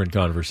in a different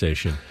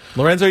conversation.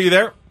 Lorenzo, are you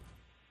there?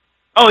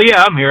 Oh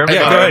yeah, I'm here.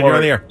 Yeah, go ahead. You're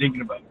on the air.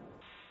 Thinking about it.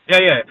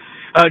 Yeah.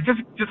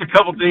 Just a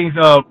couple things.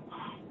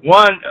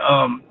 One,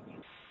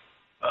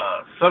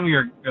 some of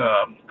your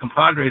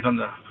compadres on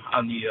the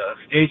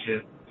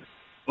station.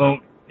 Well,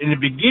 in the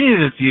beginning of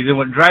the season,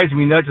 what drives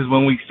me nuts is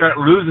when we start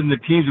losing the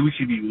teams that we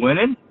should be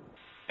winning,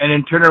 and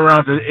then turn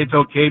around and say it's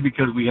okay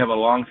because we have a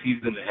long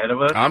season ahead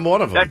of us. I'm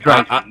one of them. That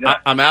drives me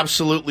nuts. I'm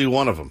absolutely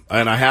one of them,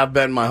 and I have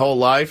been my whole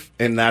life,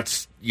 and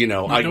that's.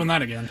 Not doing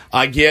that again.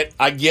 I get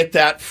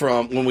that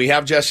from when we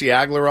have Jesse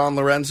Agler on,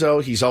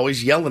 Lorenzo. He's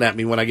always yelling at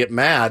me when I get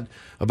mad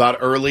about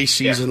early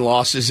season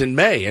losses in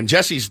May. And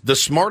Jesse's the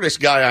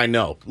smartest guy I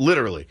know,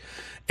 literally.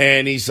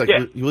 And he's like,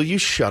 will you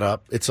shut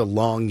up? It's a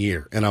long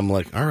year. And I'm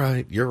like, all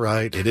right, you're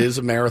right. It is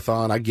a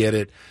marathon. I get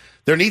it.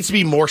 There needs to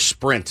be more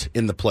sprint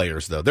in the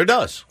players, though. There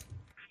does.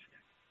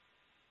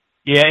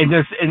 Yeah, and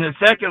the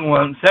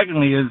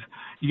secondly is,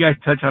 you guys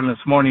touched on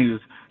this morning,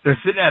 is they're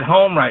sitting at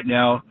home right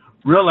now,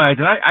 realize,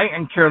 and I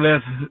can care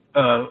less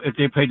if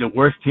they played the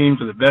worst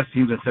teams or the best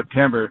teams in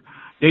September.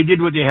 They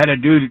did what they had to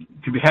do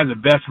to have the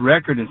best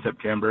record in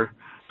September.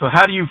 So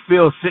how do you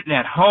feel sitting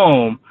at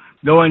home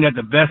knowing that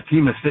the best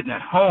team is sitting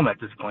at home at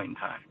this point in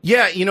time?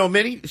 Yeah,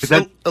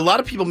 a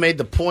lot of people made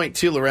the point,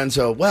 too,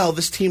 Lorenzo, well,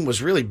 this team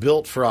was really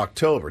built for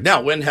October.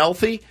 Now, when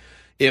healthy,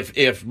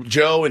 if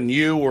Joe and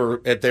you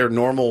were at their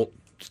normal,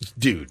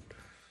 dude,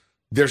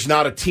 there's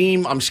not a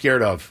team I'm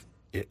scared of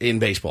in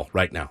baseball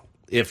right now.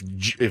 If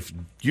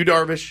Yu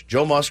Darvish,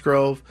 Joe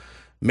Musgrove,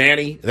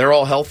 Manny, they're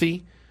all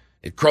healthy,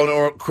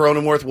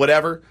 Cronenworth,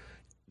 whatever,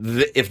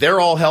 if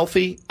they're all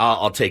healthy,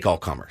 I'll take all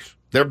comers.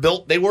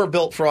 They were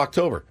built for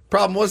October.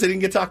 Problem was they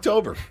didn't get to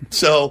October.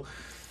 So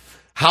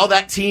how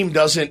that team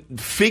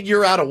doesn't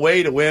figure out a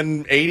way to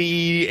win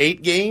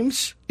 88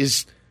 games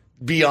is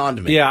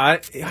beyond me. Yeah,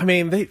 I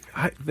mean,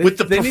 with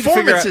the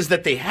performances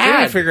that they had, they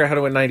need to figure out how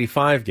to win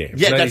 95 games,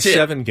 yeah,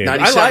 97 games.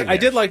 I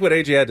did like what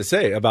AJ had to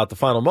say about the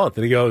final month,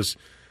 and he goes,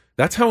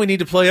 that's how we need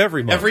to play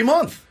every month. Every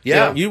month,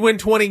 yeah. You win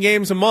 20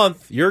 games a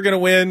month, you're going to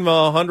win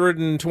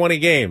 120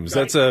 games.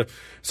 Right. It's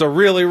a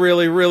really,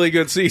 really, really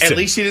good season. At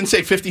least he didn't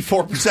say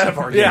 54% of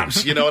our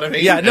games. You know what I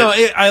mean? Yeah, no,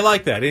 I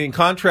like that. In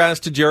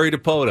contrast to Jerry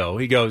DiPoto,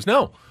 he goes,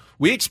 no,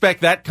 we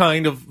expect that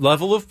kind of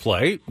level of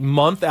play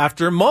month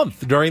after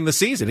month during the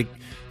season. It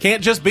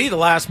can't just be the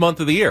last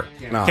month of the year.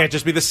 No. Can't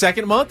just be the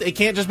second month. It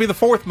can't just be the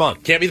fourth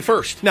month. Can't be the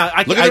first. Now,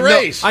 Look at the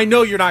Rays. I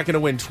know you're not going to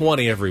win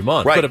 20 every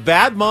month, right. But a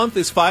bad month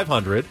is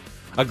 500.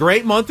 A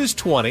great month is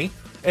 20,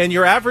 and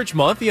your average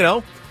month,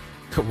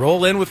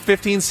 roll in with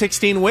 15,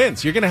 16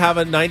 wins. You're going to have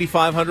a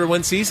 9,500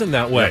 win season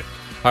that way. All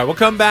right, we'll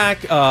come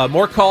back.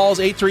 More calls,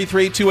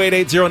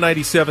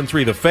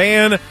 833-288-0973. The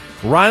Fan,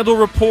 Rindle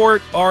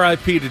Report,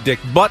 RIP to Dick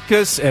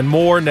Butkus, and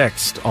more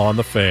next on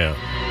The Fan.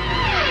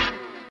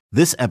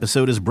 This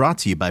episode is brought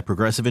to you by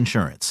Progressive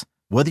Insurance.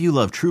 Whether you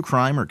love true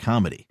crime or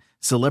comedy,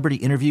 celebrity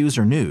interviews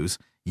or news,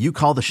 you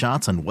call the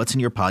shots on what's in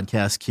your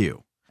podcast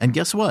queue. And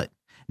guess what?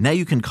 Now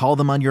you can call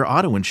them on your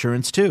auto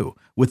insurance, too,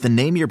 with the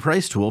Name Your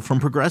Price tool from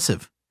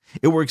Progressive.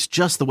 It works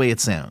just the way it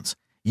sounds.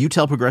 You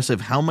tell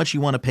Progressive how much you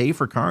want to pay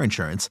for car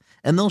insurance,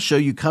 and they'll show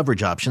you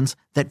coverage options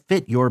that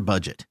fit your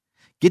budget.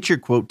 Get your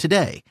quote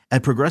today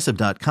at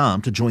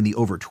Progressive.com to join the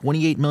over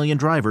 28 million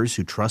drivers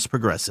who trust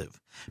Progressive.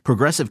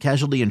 Progressive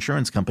Casualty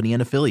Insurance Company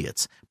and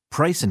Affiliates.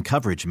 Price and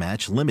coverage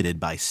match limited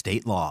by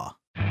state law.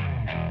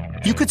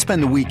 You could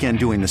spend the weekend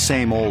doing the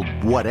same old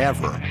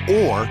whatever,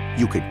 or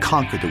you could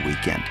conquer the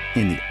weekend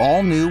in the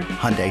all-new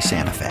Hyundai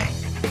Santa Fe.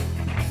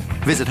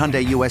 Visit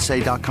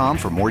HyundaiUSA.com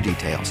for more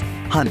details.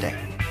 Hyundai,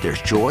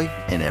 there's joy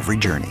in every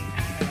journey.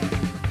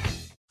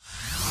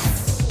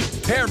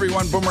 Hey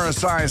everyone, Boomer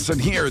Esiason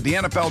here. The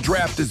NFL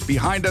Draft is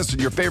behind us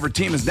and your favorite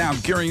team is now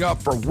gearing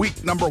up for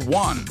week number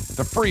 1.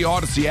 The free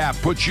Odyssey app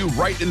puts you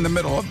right in the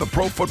middle of the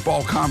pro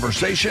football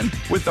conversation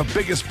with the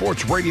biggest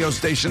sports radio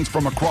stations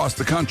from across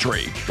the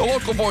country. The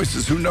local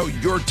voices who know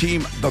your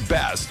team the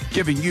best,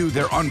 giving you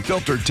their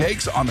unfiltered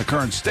takes on the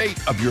current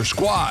state of your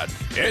squad.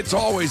 It's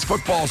always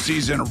football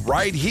season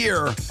right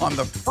here on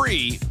the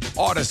free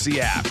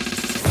Odyssey app.